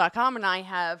ChristyIsCool.com and I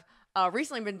have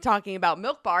recently been talking about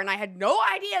Milk Bar, and I had no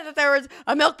idea that there was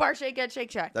a Milk Bar shake at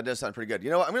Shake Shack. That does sound pretty good. You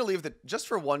know what? I'm going to leave just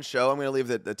for one show, I'm going to leave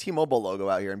the T-Mobile logo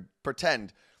out here and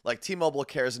pretend like T-Mobile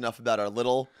cares enough about our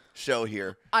little show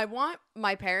here. I want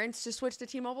my parents to switch to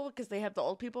T-Mobile because they have the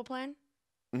old people plan.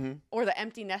 Or the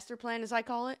empty nester plan, as I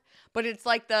call it. But it's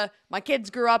like my kids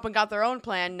grew up and got their own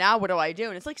plan. Now what do I do?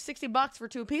 And it's like $60 for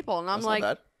two people. And I'm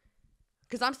like,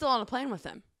 because I'm still on a plan with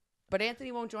them. But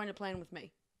Anthony won't join a plan with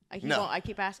me. I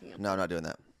keep asking him. No, I'm not doing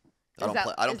that.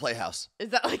 I don't play house.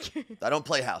 Is that like... I don't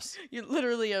play house. You're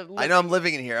literally I know I'm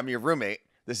living in here. I'm your roommate.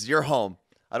 This is your home.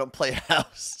 I don't play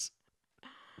house.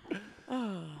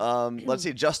 Let's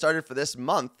see. Just started for this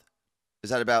month. Is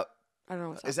that about... I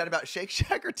don't know. Is that about Shake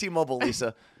Shack or T-Mobile,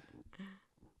 Lisa?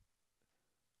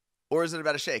 Or is it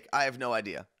about a shake? I have no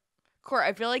idea. Court,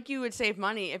 I feel like you would save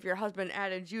money if your husband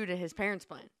added you to his parents'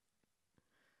 plan.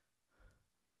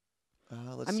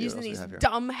 I'm using these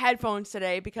dumb headphones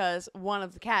today because one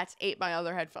of the cats ate my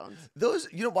other headphones. Those,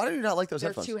 why do you not like those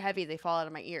headphones? They're too heavy. They fall out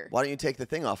of my ear. Why don't you take the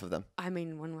thing off of them? I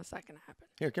mean, when was that going to happen?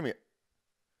 Here, come here.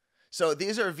 So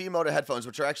these are V-Moda headphones,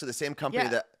 which are actually the same company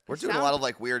that we're doing a lot of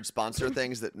like weird sponsor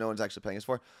things that no one's actually paying us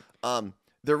for.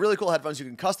 They're really cool headphones. You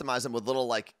can customize them with little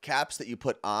like caps that you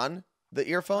put on the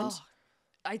earphones. Oh,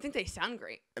 I think they sound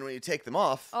great. And when you take them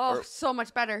off, so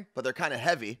much better. But they're kind of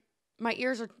heavy. My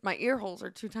ear holes are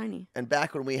too tiny. And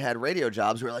back when we had radio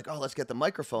jobs, we were like, oh, let's get the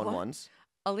microphone ones.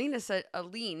 Aline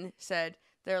said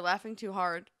they're laughing too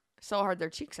hard, so hard their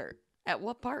cheeks hurt. At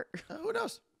what part? Who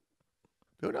knows?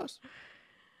 Who knows?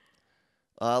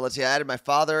 Let's see. I added my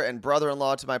father and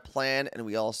brother-in-law to my plan, and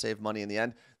we all save money in the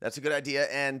end. That's a good idea.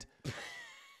 And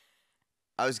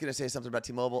I was going to say something about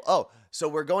T-Mobile. Oh, so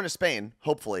we're going to Spain,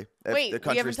 hopefully. Wait,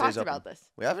 we haven't talked about this.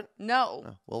 We haven't?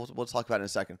 No. Oh, we'll talk about it in a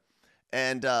second.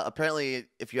 And apparently,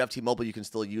 if you have T-Mobile, you can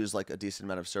still use like a decent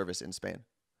amount of service in Spain.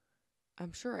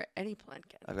 I'm sure any plan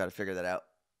can. I've got to figure that out.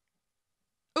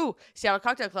 Ooh, Seattle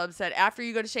Cocktail Club said, after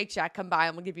you go to Shake Shack, come by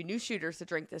and we'll give you new shooters to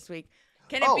drink this week.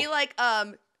 Can it be like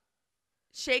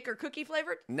shake or cookie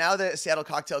flavored? Now that Seattle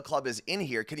Cocktail Club is in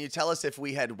here, can you tell us if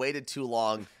we had waited too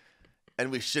long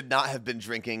and we should not have been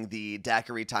drinking the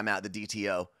daiquiri timeout, the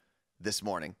DTO, this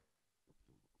morning?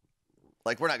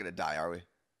 Like, we're not going to die, are we?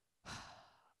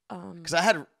 Because I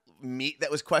had meat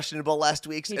that was questionable last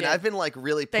week, and I've been like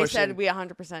really pushing. They said we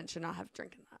 100% should not have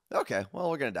drinking that. Okay, well,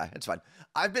 we're going to die. It's fine.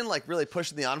 I've been like really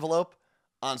pushing the envelope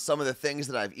on some of the things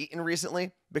that I've eaten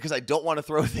recently because I don't want to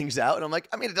throw things out. And I'm like,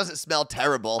 I mean, it doesn't smell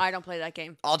terrible. I don't play that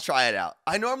game. I'll try it out.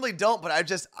 I normally don't, but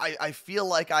I feel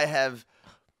like I have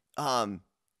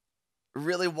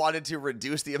really wanted to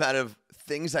reduce the amount of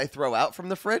things I throw out from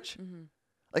the fridge. Mm-hmm.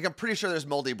 Like, I'm pretty sure there's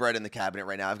moldy bread in the cabinet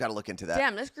right now. I've got to look into that.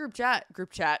 Damn, this group chat,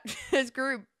 this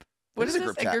group, what is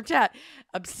this? A group chat.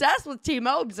 Obsessed with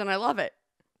T-Mobes, and I love it.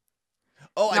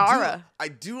 Oh, I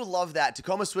do love that.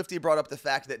 Tacoma Swifty brought up the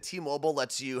fact that T-Mobile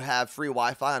lets you have free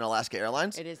Wi-Fi on Alaska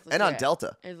Airlines. It is legit. And on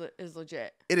Delta. It is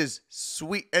legit. It is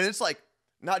sweet. And it's like,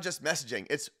 not just messaging.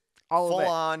 It's all full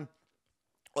on.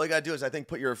 All you got to do is, I think,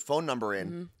 put your phone number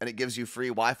in, and it gives you free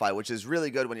Wi-Fi, which is really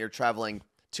good when you're traveling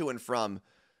to and from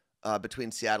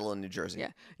between Seattle and New Jersey.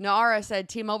 Yeah. Naara said,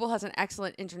 T-Mobile has an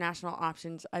excellent international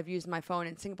options. I've used my phone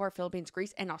in Singapore, Philippines,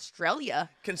 Greece, and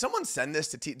Australia. Can someone send this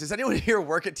to Does anyone here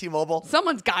work at T-Mobile?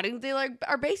 Someone's got it. They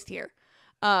are based here.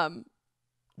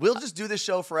 We'll just do this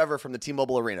show forever from the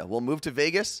T-Mobile Arena. We'll move to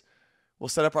Vegas. We'll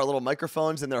set up our little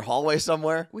microphones in their hallway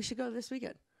somewhere. We should go this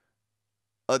weekend.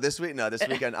 Oh, this week? No, this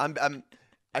weekend.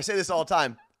 I say this all the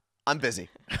time. I'm busy.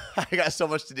 I got so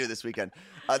much to do this weekend.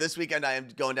 This weekend, I am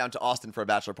going down to Austin for a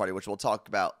bachelor party, which we'll talk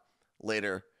about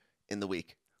later in the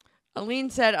week. Aline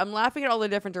said, I'm laughing at all the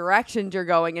different directions you're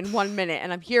going in 1 minute,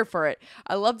 and I'm here for it.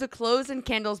 I love the clothes and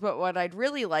candles, but what I'd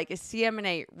really like is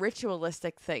CM&A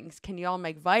ritualistic things. Can you all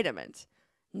make vitamins?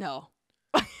 No.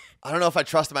 I don't know if I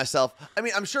trust myself. I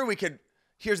mean, I'm sure we could.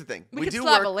 Here's the thing. We could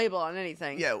slap a label on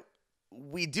anything. Yeah.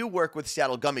 We do work with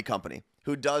Seattle Gummy Company,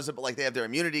 who does, like, they have their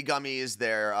immunity gummies,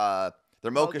 their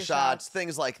mocha shots,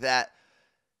 things like that.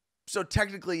 So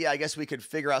technically, yeah, I guess we could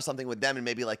figure out something with them and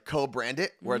maybe like co-brand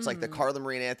it, where it's like the Carla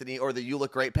Marie Anthony or the You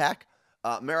Look Great pack.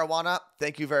 Marijuana,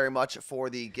 thank you very much for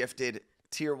the gifted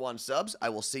tier 1 subs. I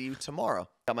will see you tomorrow.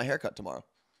 Got my haircut tomorrow.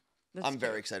 I'm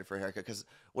very excited for a haircut because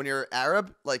when you're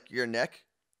Arab, like your neck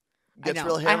gets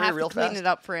real hairy real fast. I have to clean it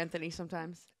up for Anthony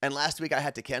sometimes. And last week I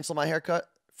had to cancel my haircut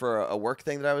for a work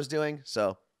thing that I was doing.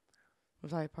 So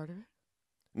was I a part of it?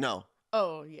 No.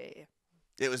 Oh, yeah.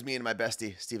 It was me and my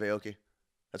bestie, Steve Aoki.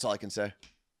 That's all I can say.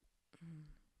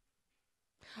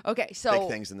 Okay, so big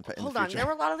things in the hold on. There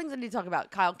were a lot of things I need to talk about.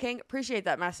 Kyle King, appreciate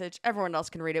that message. Everyone else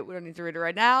can read it. We don't need to read it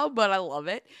right now, but I love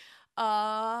it. There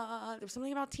was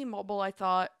something about T-Mobile. I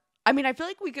thought. I mean, I feel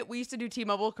like we used to do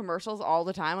T-Mobile commercials all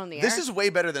the time on the air. This is way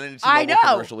better than any T-Mobile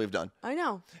commercial we've done. I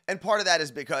know. And part of that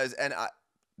is because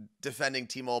defending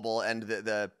T-Mobile and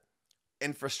the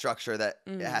infrastructure that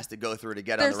it has to go through to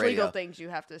get on the radio. There's legal things you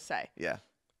have to say. Yeah.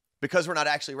 Because we're not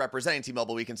actually representing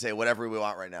T-Mobile, we can say whatever we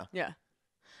want right now. Yeah.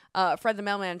 Fred the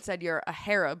Mailman said you're a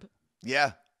Harab.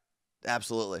 Yeah,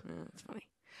 absolutely. That's funny.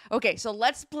 Okay, so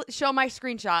let's show my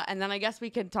screenshot, and then I guess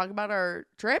we can talk about our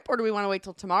trip, or do we want to wait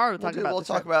till tomorrow to talk about We'll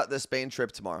talk about the Spain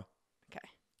trip tomorrow.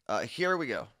 Okay. Here we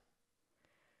go.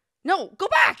 No, go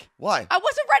back. Why? I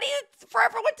wasn't ready for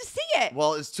everyone to see it.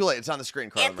 Well, it's too late. It's on the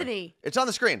screen, Carla. Anthony. It's on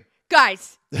the screen.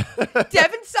 Guys,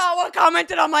 Devin Sawa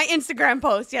commented on my Instagram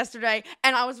post yesterday,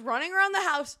 and I was running around the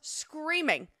house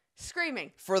screaming.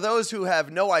 For those who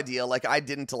have no idea, like I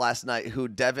didn't last night, who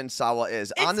Devin Sawa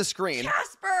is, on the screen.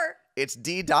 Casper. It's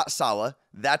D.Sawa.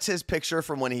 That's his picture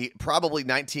from when probably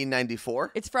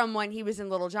 1994. It's from when he was in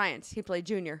Little Giants. He played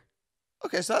junior.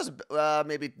 Okay, so that was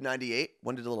maybe 98.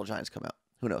 When did the Little Giants come out?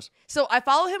 Who knows? So I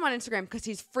follow him on Instagram because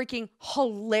he's freaking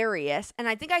hilarious. And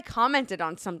I think I commented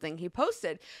on something he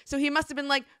posted. So he must have been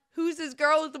like, who's this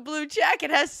girl with the blue check? It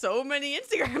has so many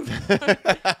Instagram.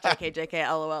 JK,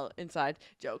 LOL, inside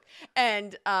joke.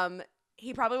 And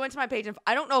he probably went to my page. And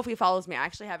I don't know if he follows me. I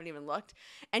actually haven't even looked.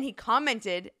 And he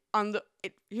commented on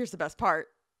here's the best part.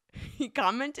 He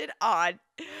commented on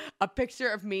a picture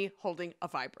of me holding a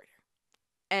vibrator.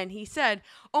 And he said,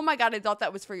 oh my God, I thought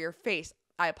that was for your face.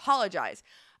 I apologize.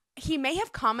 He may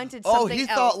have commented something else. Oh, he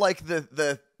thought like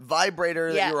the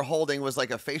vibrator that you were holding was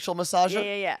like a facial massager?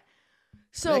 Yeah.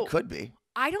 So it could be.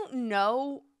 I don't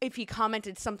know if he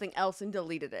commented something else and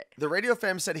deleted it. The radio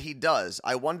fam said he does.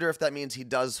 I wonder if that means he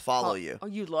does follow you. Oh,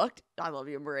 you looked? I love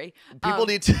you, Marie. People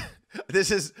need to... This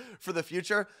is for the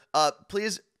future.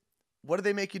 Please, what did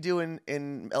they make you do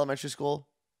in elementary school?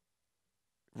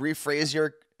 Rephrase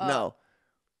your... No.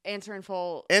 Answer in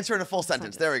full... Answer in a full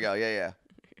sentence. There we go. Yeah.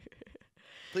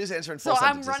 Please answer in full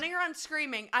sentences. So I'm running around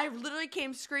screaming. I literally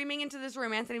came screaming into this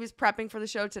room. Anthony was prepping for the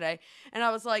show today. And I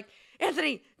was like,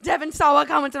 Anthony, Devin Sawa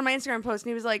commented on my Instagram post. And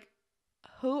he was like,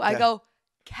 who? I go,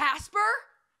 Casper?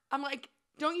 I'm like,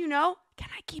 don't you know? Can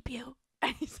I keep you?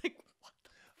 And he's like, what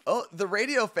the Oh, the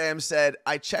radio fam said,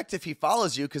 I checked if he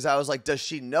follows you because I was like, does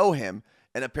she know him?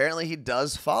 And apparently he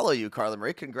does follow you, Carla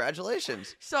Marie.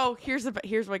 Congratulations. So here's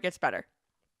what gets better.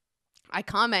 I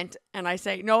comment and I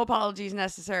say, no apologies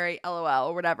necessary, LOL,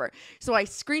 or whatever. So I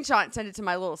screenshot and send it to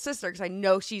my little sister because I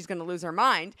know she's going to lose her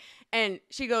mind. And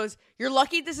she goes, you're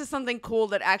lucky this is something cool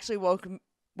that actually woke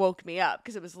me up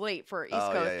because it was late for East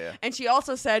Coast. Yeah. And she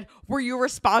also said, were you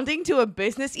responding to a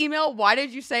business email? Why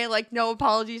did you say like no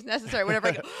apologies necessary? Whatever.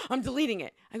 I go, I'm deleting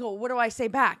it. I go, what do I say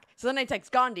back? So then I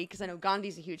text Gandhi because I know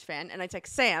Gandhi's a huge fan. And I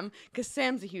text Sam because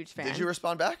Sam's a huge fan. Did you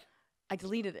respond back? I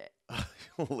deleted it.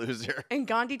 Loser. And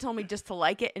Gandhi told me just to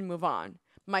like it and move on.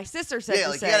 My sister said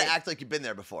you gotta act like you've been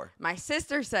there before. My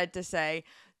sister said to say,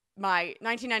 my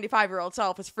 1995-year-old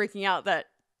self is freaking out that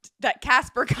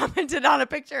Casper commented on a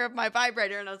picture of my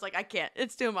vibrator, and I was like, I can't.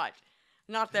 It's too much.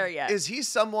 Not there yet. Is he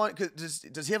someone?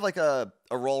 Does he have like a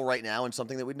role right now in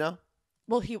something that we'd know?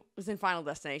 Well, he was in Final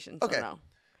Destination, so okay. no.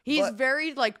 He's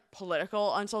very like political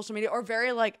on social media, or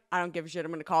very like, I don't give a shit.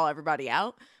 I'm gonna call everybody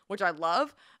out, which I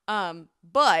love.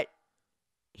 But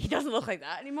he doesn't look like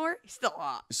that anymore. He's still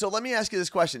hot. So let me ask you this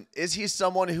question. Is he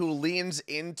someone who leans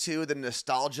into the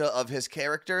nostalgia of his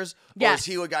characters? Or is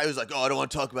he a guy who's like, oh, I don't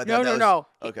want to talk about that? No.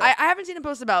 Okay. I haven't seen a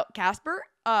post about Casper.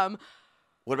 What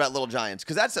about Little Giants?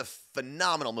 Because that's a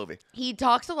phenomenal movie. He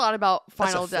talks a lot about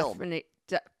Final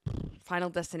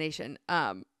Destination.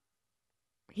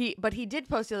 But he did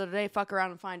post the other day, Fuck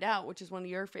Around and Find Out, which is one of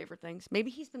your favorite things.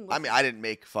 Maybe he's been listening. I mean, I didn't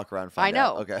make Fuck Around and Find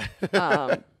Out. I know.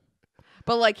 Okay.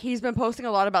 But like he's been posting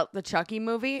a lot about the Chucky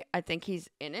movie. I think he's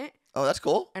in it. Oh, that's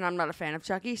cool. And I'm not a fan of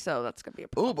Chucky, so that's going to be a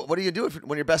problem. Ooh, but what do you do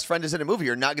when your best friend is in a movie?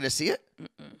 You're not going to see it?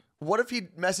 Mm-mm. What if he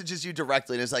messages you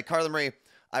directly and is like, Carla Marie,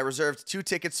 I reserved 2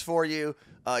 tickets for you.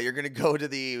 You're going to go to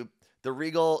the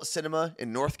Regal Cinema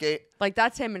in Northgate. Like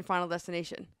that's him in Final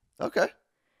Destination. Okay.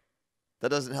 That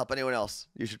doesn't help anyone else.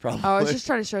 You should probably. Oh, I was just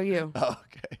trying to show you. Oh,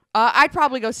 okay. I'd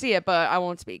probably go see it, but I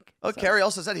won't speak. Oh, so. Carrie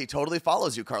also said he totally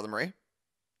follows you, Carla Marie.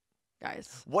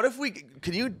 Guys. What if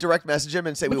can you direct message him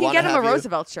and say we want to have you? We can get him a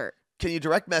Roosevelt shirt. Can you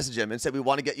direct message him and say we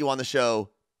want to get you on the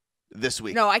show this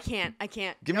week? No, I can't.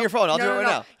 Give me your phone. I'll do it right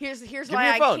now. Here's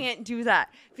why I can't do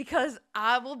that. Because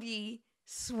I will be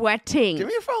sweating. Give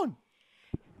me your phone.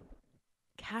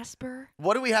 Casper.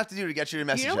 What do we have to do to get you to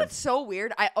message him? You know what's so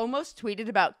weird? I almost tweeted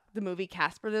about the movie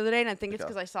Casper the other day, and I think it's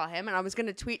because I saw him, and I was going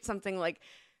to tweet something like,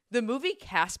 the movie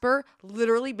Casper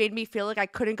literally made me feel like I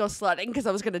couldn't go sledding because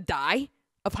I was going to die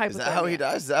of hypothermia. Is that how he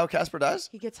dies? Is that how Casper dies?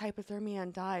 He gets hypothermia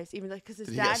and dies, even because his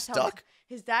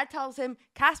dad tells him,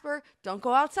 Casper, don't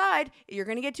go outside. You're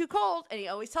going to get too cold. And he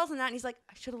always tells him that. And he's like,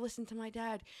 I should have listened to my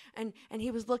dad. And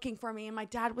he was looking for me. And my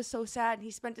dad was so sad. And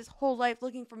he spent his whole life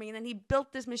looking for me. And then he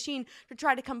built this machine to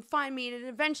try to come find me. And it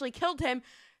eventually killed him.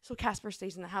 So Casper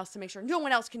stays in the house to make sure no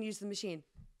one else can use the machine.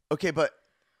 Okay, but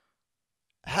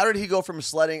how did he go from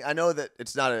sledding? I know that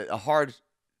it's not a hard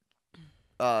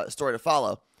story to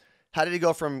follow. How did he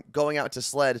go from going out to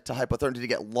sled to hypothermia? Did he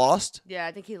get lost? Yeah,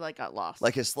 I think he got lost.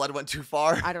 Like his sled went too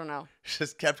far? I don't know.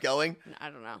 Just kept going? I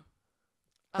don't know.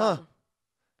 Huh.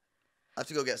 I have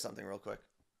to go get something real quick.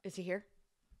 Is he here?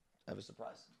 I have a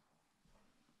surprise.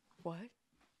 What?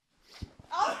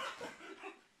 Oh!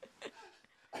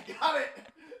 I got it.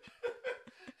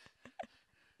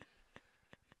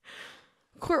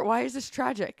 Court, why is this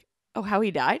tragic? Oh, how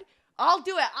he died? I'll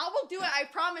do it. I will do it. I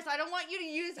promise. I don't want you to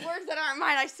use words that aren't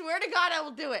mine. I swear to God, I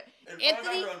will do it.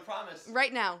 Anthony, promise.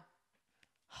 Right now.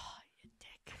 Oh, you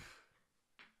dick.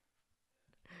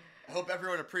 I hope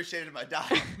everyone appreciated my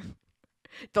diet.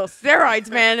 Those steroids,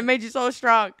 man, it made you so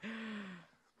strong.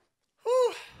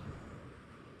 Whew.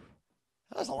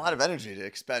 That was a lot of energy to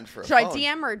expend for a Should phone. I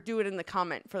DM or do it in the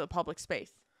comment for the public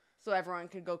space? So everyone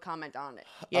could go comment on it.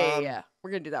 Yeah.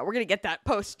 We're going to do that. We're going to get that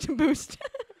post boost.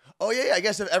 Oh, yeah. I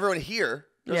guess if everyone here,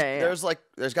 there's got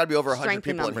to be over 100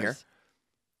 people in here,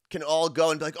 can all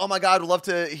go and be like, oh, my God, we'd love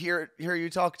to hear you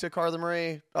talk to Carla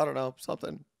Marie. I don't know,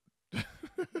 something.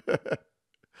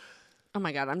 Oh,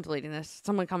 my God, I'm deleting this.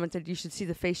 Someone commented you should see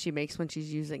the face she makes when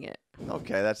she's using it.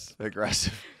 Okay, that's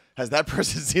aggressive. Has that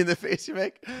person seen the face you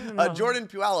make? Jordan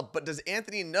Puyala, but does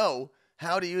Anthony know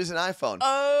how to use an iPhone?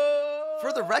 Oh.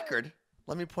 For the record,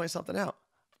 let me point something out.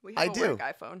 We have a work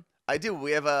iPhone. I do.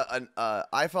 We have an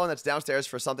iPhone that's downstairs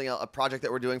for something, a project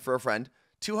that we're doing for a friend.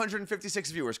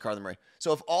 256 viewers, Carla Marie.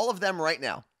 So if all of them right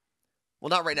now, well,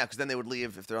 not right now because then they would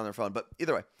leave if they're on their phone, but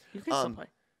either way. You can still play.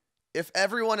 If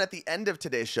everyone at the end of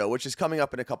today's show, which is coming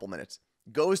up in a couple minutes,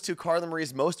 goes to Carla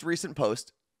Marie's most recent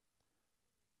post,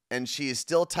 and she is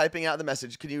still typing out the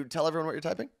message, can you tell everyone what you're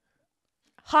typing?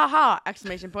 Ha ha!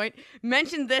 Exclamation point.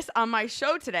 Mentioned this on my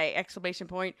show today! Exclamation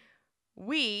point.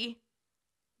 We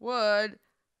would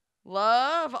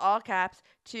love, all caps,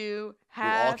 to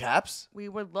have... All caps? We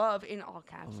would love, in all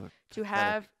caps, to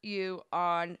have you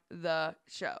on the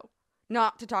show.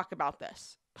 Not to talk about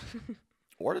this.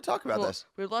 Or to talk about this.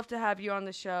 We'd love to have you on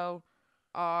the show.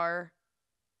 Our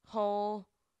whole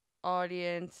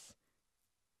audience...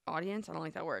 Audience? I don't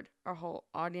like that word. Our whole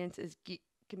audience is... Give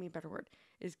me a better word.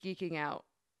 Is geeking out.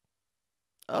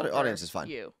 Audience is fine.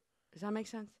 You. Does that make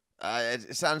sense?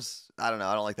 It sounds... I don't know.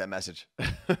 I don't like that message.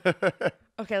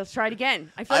 Okay, let's try it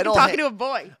again. I feel like I'm talking to a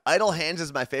boy. Idle Hands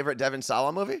is my favorite Devin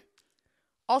Sawa movie.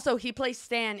 Also, he plays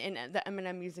Stan in the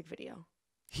Eminem music video.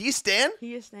 He's Stan?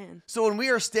 He is Stan. So when we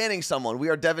are standing someone, we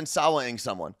are Devin Sawa-ing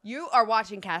someone. You are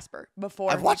watching Casper before.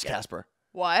 I've watched Casper.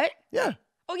 What? Yeah.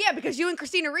 Oh, yeah, because you and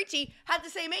Christina Ricci had the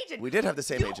same agent. We did have the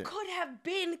same agent. You could have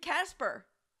been Casper.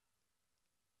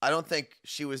 I don't think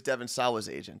she was Devin Sawa's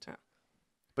agent. Oh.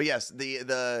 But yes,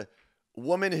 the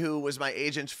woman who was my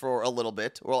agent for a little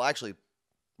bit, well, actually,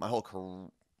 my whole career,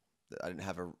 I didn't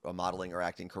have a modeling or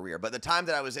acting career, but the time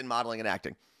that I was in modeling and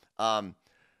acting,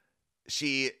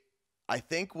 she, I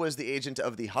think, was the agent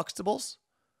of the Huxtables.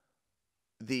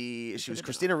 She was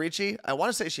Christina Ricci. I want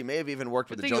to say she may have even worked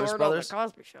with the Jonas Brothers. The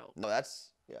Cosby Show. No,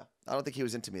 yeah. I don't think he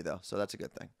was into me though, so that's a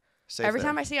good thing. Every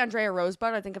time I see Andrea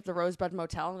Rosebud, I think of the Rosebud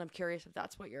Motel, and I'm curious if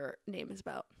that's what your name is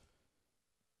about.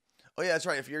 Oh yeah, that's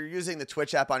right. If you're using the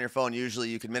Twitch app on your phone, usually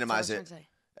you can minimize it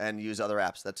and use other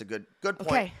apps. That's a good point.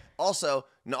 Okay. Also,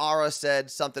 Nara said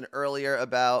something earlier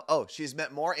about, she's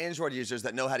met more Android users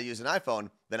that know how to use an iPhone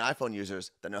than iPhone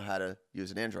users that know how to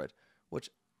use an Android, which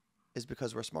is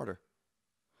because we're smarter.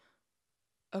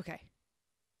 Okay.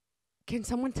 Can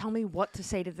someone tell me what to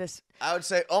say to this? I would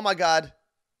say, oh my God.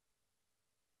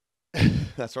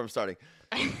 That's where I'm starting.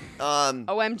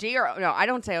 OMG or no, I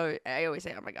don't say, I always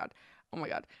say, oh my God. Oh my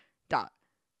God. Dot.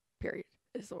 Period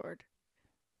is the word.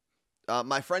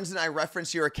 My friends and I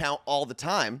reference your account all the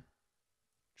time.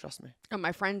 Trust me. Oh,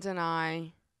 my friends and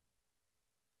I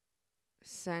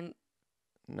sent.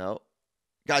 No.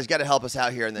 Guys, got to help us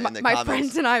out here in the comments. My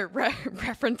friends and I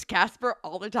reference Casper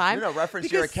all the time. No, reference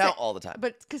your account all the time.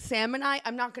 But because Sam and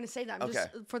I'm not going to say that. I'm just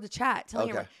for the chat.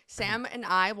 Telling you, Sam and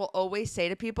I will always say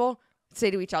to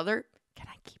each other, can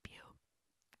I keep you?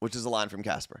 Which is a line from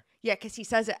Casper. Yeah, because he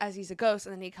says it as he's a ghost,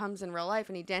 and then he comes in real life,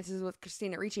 and he dances with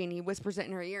Christina Ricci, and he whispers it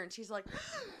in her ear, and she's like,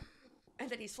 and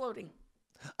then he's floating.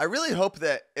 I really hope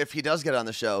that if he does get on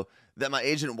the show, that my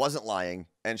agent wasn't lying,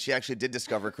 and she actually did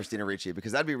discover Christina Ricci,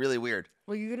 because that'd be really weird.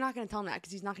 Well, you're not going to tell him that,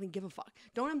 because he's not going to give a fuck.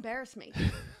 Don't embarrass me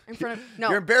in front of... No.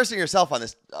 You're embarrassing yourself on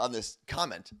this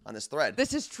comment, on this thread.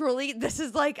 This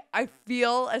is like, I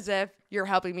feel as if you're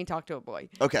helping me talk to a boy.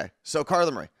 Okay, so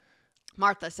Carla Marie.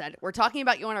 Martha said, we're talking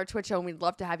about you on our Twitch show, and we'd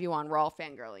love to have you on. We're all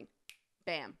fangirling.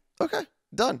 Bam. Okay,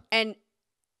 done. And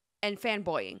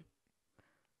fanboying.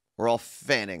 We're all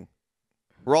fanning.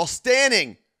 We're all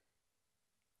standing.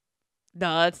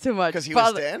 No, that's too much. Because he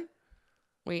was Stan?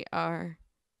 We are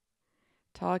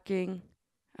talking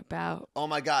about... Oh,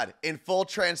 my God. In full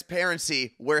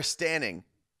transparency, we're standing.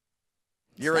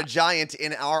 You're a giant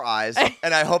in our eyes,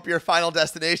 and I hope your final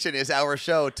destination is our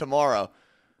show tomorrow.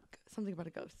 Something about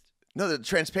a ghost. No, the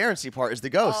transparency part is the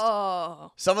ghost.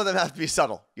 Oh. Some of them have to be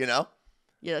subtle, you know?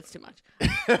 Yeah, that's too much.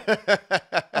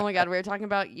 Oh, my God. We were talking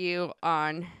about you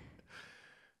on...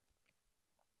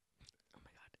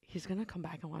 He's going to come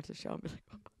back and watch the show and be like,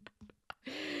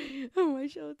 on my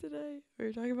show today. We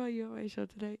were talking about you on my show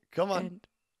today. Come on.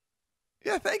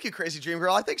 Yeah, thank you, Crazy Dream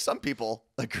Girl. I think some people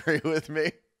agree with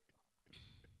me.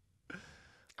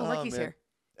 Oh, Ricky's man. here.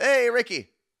 Hey, Ricky.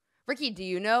 Ricky, do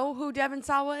you know who Devin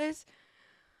Sawa is?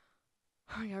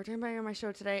 Oh, yeah, we're doing on my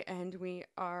show today, and we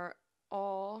are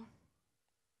all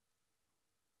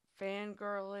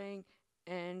fangirling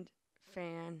and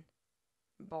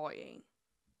fanboying.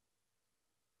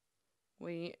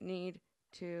 We need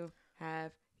to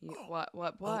have you. What? Oh,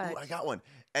 I got one.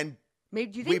 And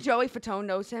maybe do you think Joey Fatone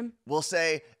knows him? We'll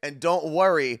say, and don't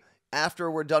worry,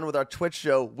 after we're done with our Twitch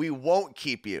show, we won't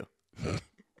keep you.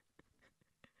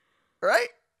 Right?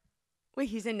 Wait,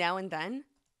 he's in Now and Then?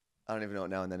 I don't even know what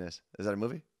Now and Then is. Is that a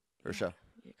movie or a show?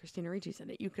 Yeah, Christina Ricci said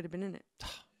it. You could have been in it.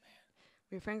 Oh, man.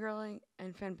 We're fangirling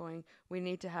and fanboying. We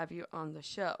need to have you on the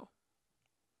show.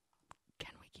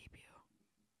 Can we keep you?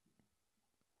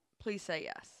 Please say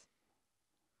yes.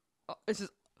 Oh,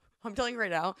 I'm telling you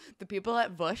right now, the people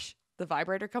at Vush, the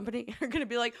vibrator company, are going to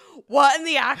be like, what in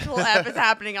the actual F is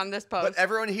happening on this post? But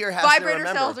everyone here has vibrator to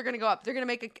remember. sales are going to go up. They're going to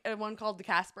make a one called the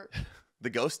Casper. The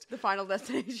ghost? The Final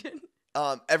Destination.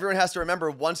 Everyone has to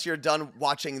remember, once you're done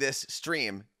watching this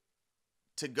stream,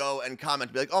 to go and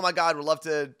comment. Be like, oh my God, we'd love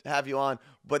to have you on.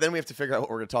 But then we have to figure out what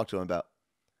we're going to talk to him about.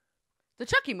 The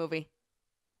Chucky movie.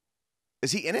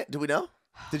 Is he in it? Do we know?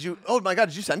 Did you? Oh my God,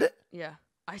 did you send it? Yeah,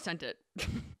 I sent it.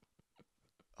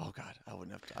 Oh God, I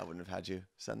wouldn't have had you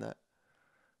send that.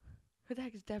 Who the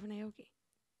heck is Devin Aoki?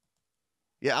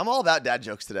 Yeah, I'm all about dad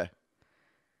jokes today.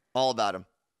 All about them.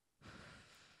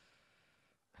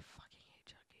 I fucking hate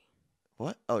Chucky.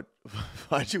 What? Oh,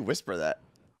 why'd you whisper that?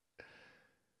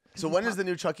 So when is the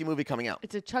new Chucky movie coming out?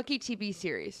 It's a Chucky TV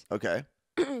series. Okay.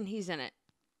 And he's in it.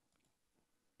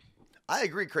 I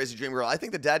agree, Crazy Dream Girl. I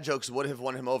think the dad jokes would have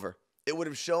won him over. It would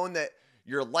have shown that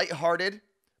you're lighthearted,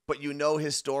 but you know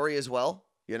his story as well,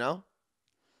 you know?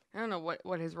 I don't know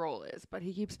what his role is, but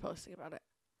he keeps posting about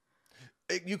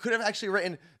it. You could have actually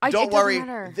written, It don't doesn't worry,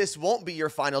 matter. this won't be your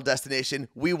final destination.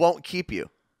 We won't keep you.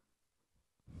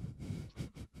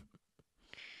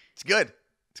 It's good.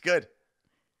 It's good.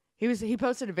 He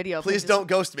posted a video. Please don't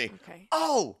ghost me. Okay.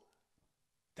 Oh,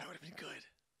 that would have been good.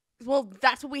 Well,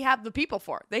 that's what we have the people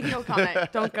for. They can go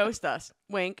comment. Don't ghost us.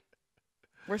 Wink.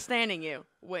 We're standing you.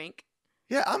 Wink.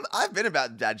 Yeah, I've been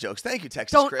about dad jokes. Thank you,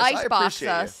 Texas Don't Chris. I icebox appreciate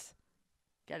us.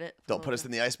 Get it? Don't put us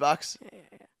in the icebox. Yeah.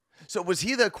 So was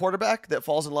he the quarterback that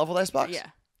falls in love with icebox? Yeah.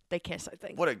 They kiss, I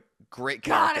think. What a great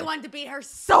character. God, I wanted to beat her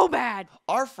so bad.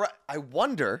 I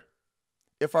wonder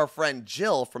if our friend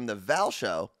Jill from the Val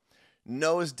show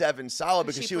knows Devin Sawa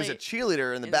because she was a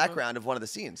cheerleader in the background of one of the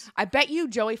scenes. I bet you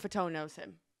Joey Fatone knows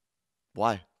him.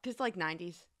 Why? Because like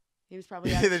 90s. He was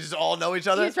probably They just all know each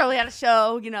other? He was probably at a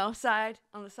show,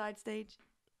 on the side stage.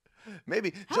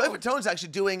 Maybe. Joey Fatone's actually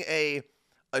doing a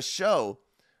show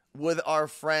with our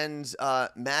friends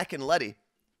Mac and Letty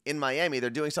in Miami. They're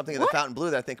doing something in the Fountain Blue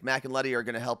that I think Mac and Letty are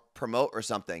going to help promote or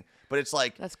something. But it's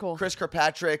like that's cool. Chris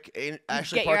Kirkpatrick,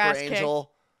 Ashley Parker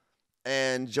Angel,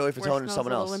 and Joey Fatone and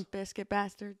someone else. Limp Bizkit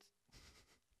bastards.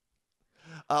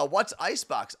 What's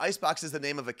Icebox? Icebox is the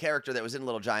name of a character that was in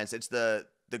Little Giants. It's the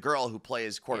girl who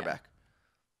plays quarterback.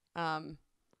 Yeah.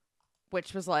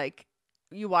 Which was like,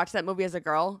 you watch that movie as a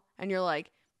girl, and you're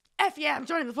like, F yeah, I'm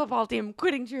joining the football team, I'm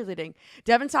quitting cheerleading.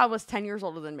 Devin Sawa was 10 years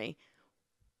older than me.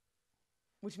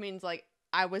 Which means, like,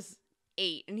 I was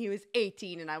 8, and he was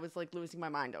 18, and I was, like, losing my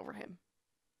mind over him.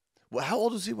 Well, how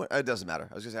old was he? It doesn't matter.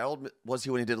 I was going to say, how old was he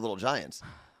when he did Little Giants?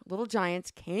 Little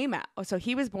Giants came out. Oh, so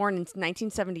he was born in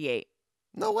 1978.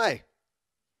 No way.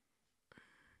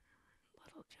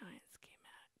 Little Giants came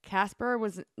out. Casper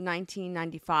was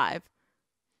 1995.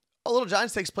 Oh, Little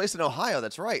Giants takes place in Ohio.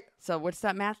 That's right. So what's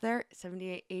that math there?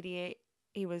 78, 88.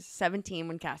 He was 17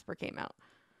 when Casper came out.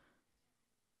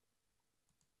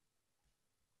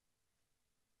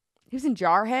 He was in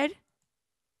Jarhead.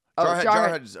 Oh,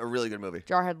 Jarhead's a really good movie.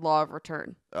 Jarhead Law of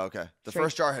Return. Okay. The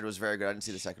first Jarhead was very good. I didn't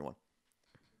see the second one.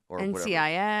 Or NCIS.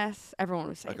 Whatever. Everyone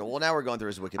was saying. Okay, well, now we're going through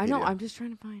his Wikipedia. I know. I'm just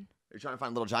trying to find. Are you trying to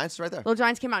find Little Giants right there? Little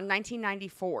Giants came out in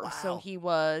 1994, Wow. so he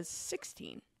was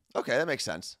 16. Okay, that makes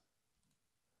sense.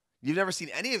 You've never seen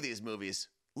any of these movies.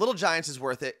 Little Giants is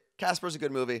worth it. Casper's a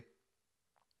good movie.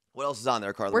 What else is on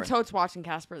there, Carla? We're totes watching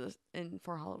Casper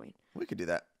for Halloween. We could do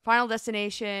that. Final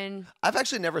Destination. I've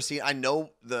actually never seen. I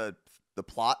know the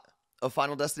plot of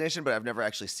Final Destination, but I've never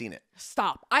actually seen it.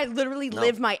 Stop. I literally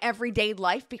live my everyday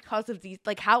life because of these,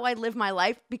 like how I live my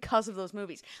life because of those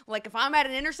movies. Like if I'm at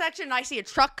an intersection and I see a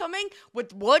truck coming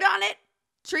with wood on it,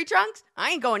 tree trunks,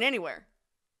 I ain't going anywhere.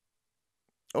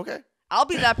 Okay. I'll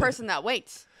be that person that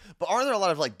waits. But aren't there a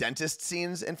lot of like dentist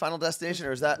scenes in Final Destination,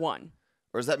 or is that one?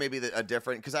 Or is that maybe a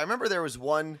different? Because I remember there was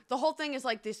one. The whole thing is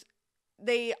like this.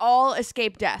 They all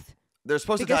escape death. They're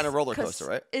supposed to die on a roller coaster,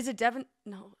 right? Is it Devin?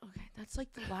 No. Okay. That's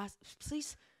like the last.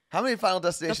 Please. How many Final The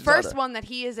Destinations are first there? one that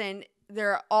he is in,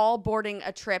 they're all boarding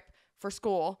a trip for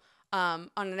school on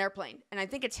an airplane. And I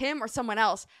think it's him or someone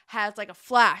else has like a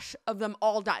flash of them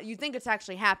all die. You think it's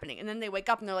actually happening. And then they wake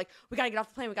up and they're like, we got to get off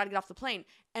the plane. We got to get off the plane.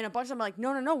 And a bunch of them are like,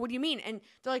 no. What do you mean? And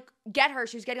they're like, get her.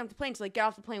 She's getting off the plane. So they get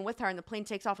off the plane with her and the plane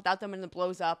takes off without them and it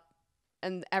blows up.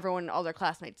 And everyone, all their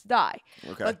classmates die.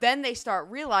 Okay. But then they start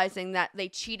realizing that they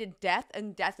cheated death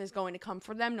and death is going to come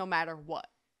for them no matter what.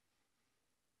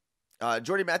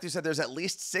 Jordy Matthews said there's at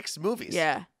least 6 movies.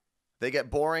 Yeah. They get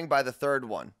boring by the 3rd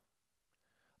one.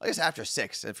 I guess after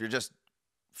 6, if you're just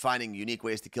finding unique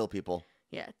ways to kill people.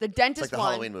 Yeah. The dentist it's like the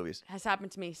one Halloween movies. has happened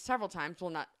to me several times.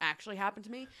 Well, not actually happened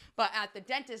to me. But at the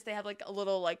dentist, they have like a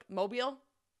little like mobile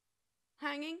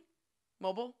hanging.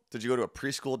 Mobile. Did you go to a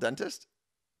preschool dentist?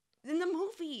 In the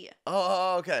movie.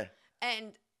 Oh, okay.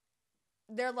 And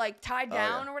they're like tied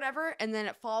down or whatever. And then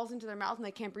it falls into their mouth and they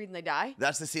can't breathe and they die.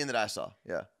 That's the scene that I saw.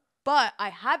 Yeah. But I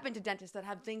have been to dentists that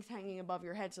have things hanging above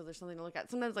your head, so there's something to look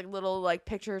at. Sometimes like little like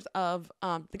pictures of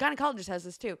the gynecologist has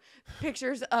this too.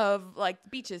 Pictures of like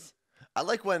beaches. I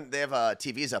like when they have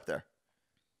TVs up there.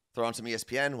 Throw on some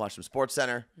ESPN, watch some Sports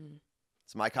Center.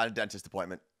 It's my kind of dentist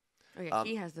appointment. Oh yeah,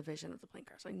 he has the vision of the plane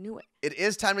car, so I knew it. It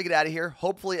is time to get out of here.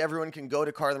 Hopefully everyone can go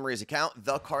to Carla Marie's account,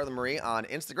 the Carla Marie on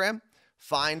Instagram.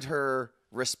 Find her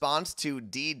response to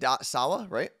d.sawa,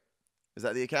 right? Is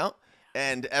that the account?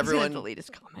 And everyone delete his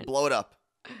comment. Blow it up.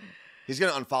 He's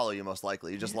going to unfollow you most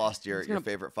likely. You just lost your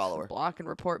favorite follower. Block and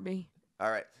report me.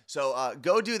 All right. So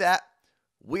go do that.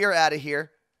 We are out of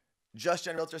here. Just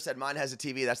Jen Realtor said mine has a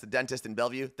TV. That's the dentist in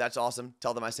Bellevue. That's awesome.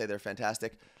 Tell them I say they're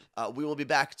fantastic. We will be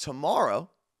back tomorrow.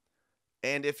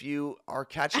 And if you are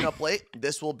catching up late,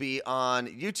 this will be on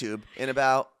YouTube in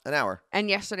about an hour. And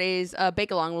yesterday's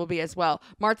bake-along will be as well.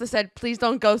 Martha said, please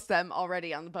don't ghost them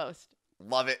already on the post.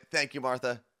 Love it. Thank you,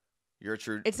 Martha. You're a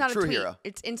true It's not true a tweet. hero.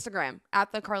 It's Instagram,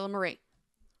 at the Carla Marie.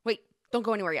 Wait, don't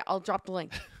go anywhere yet. I'll drop the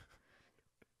link.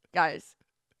 Guys,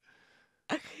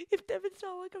 if Devin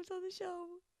Sawa comes on the show,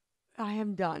 I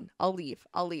am done. I'll leave.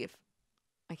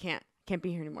 I can't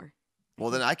be here anymore. Well,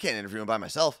 then I can't interview him by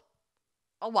myself.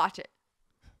 I'll watch it.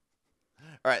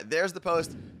 All right, there's the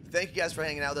post. Thank you guys for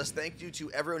hanging out with us. Thank you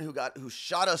to everyone who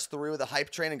shot us through the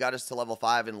hype train and got us to level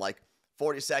 5 in like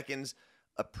 40 seconds.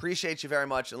 Appreciate you very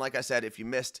much. And like I said, if you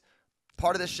missed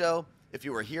part of the show, if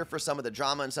you were here for some of the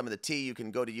drama and some of the tea, you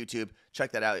can go to YouTube,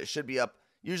 check that out. It should be up.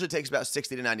 Usually takes about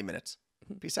 60 to 90 minutes.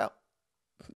 Peace out.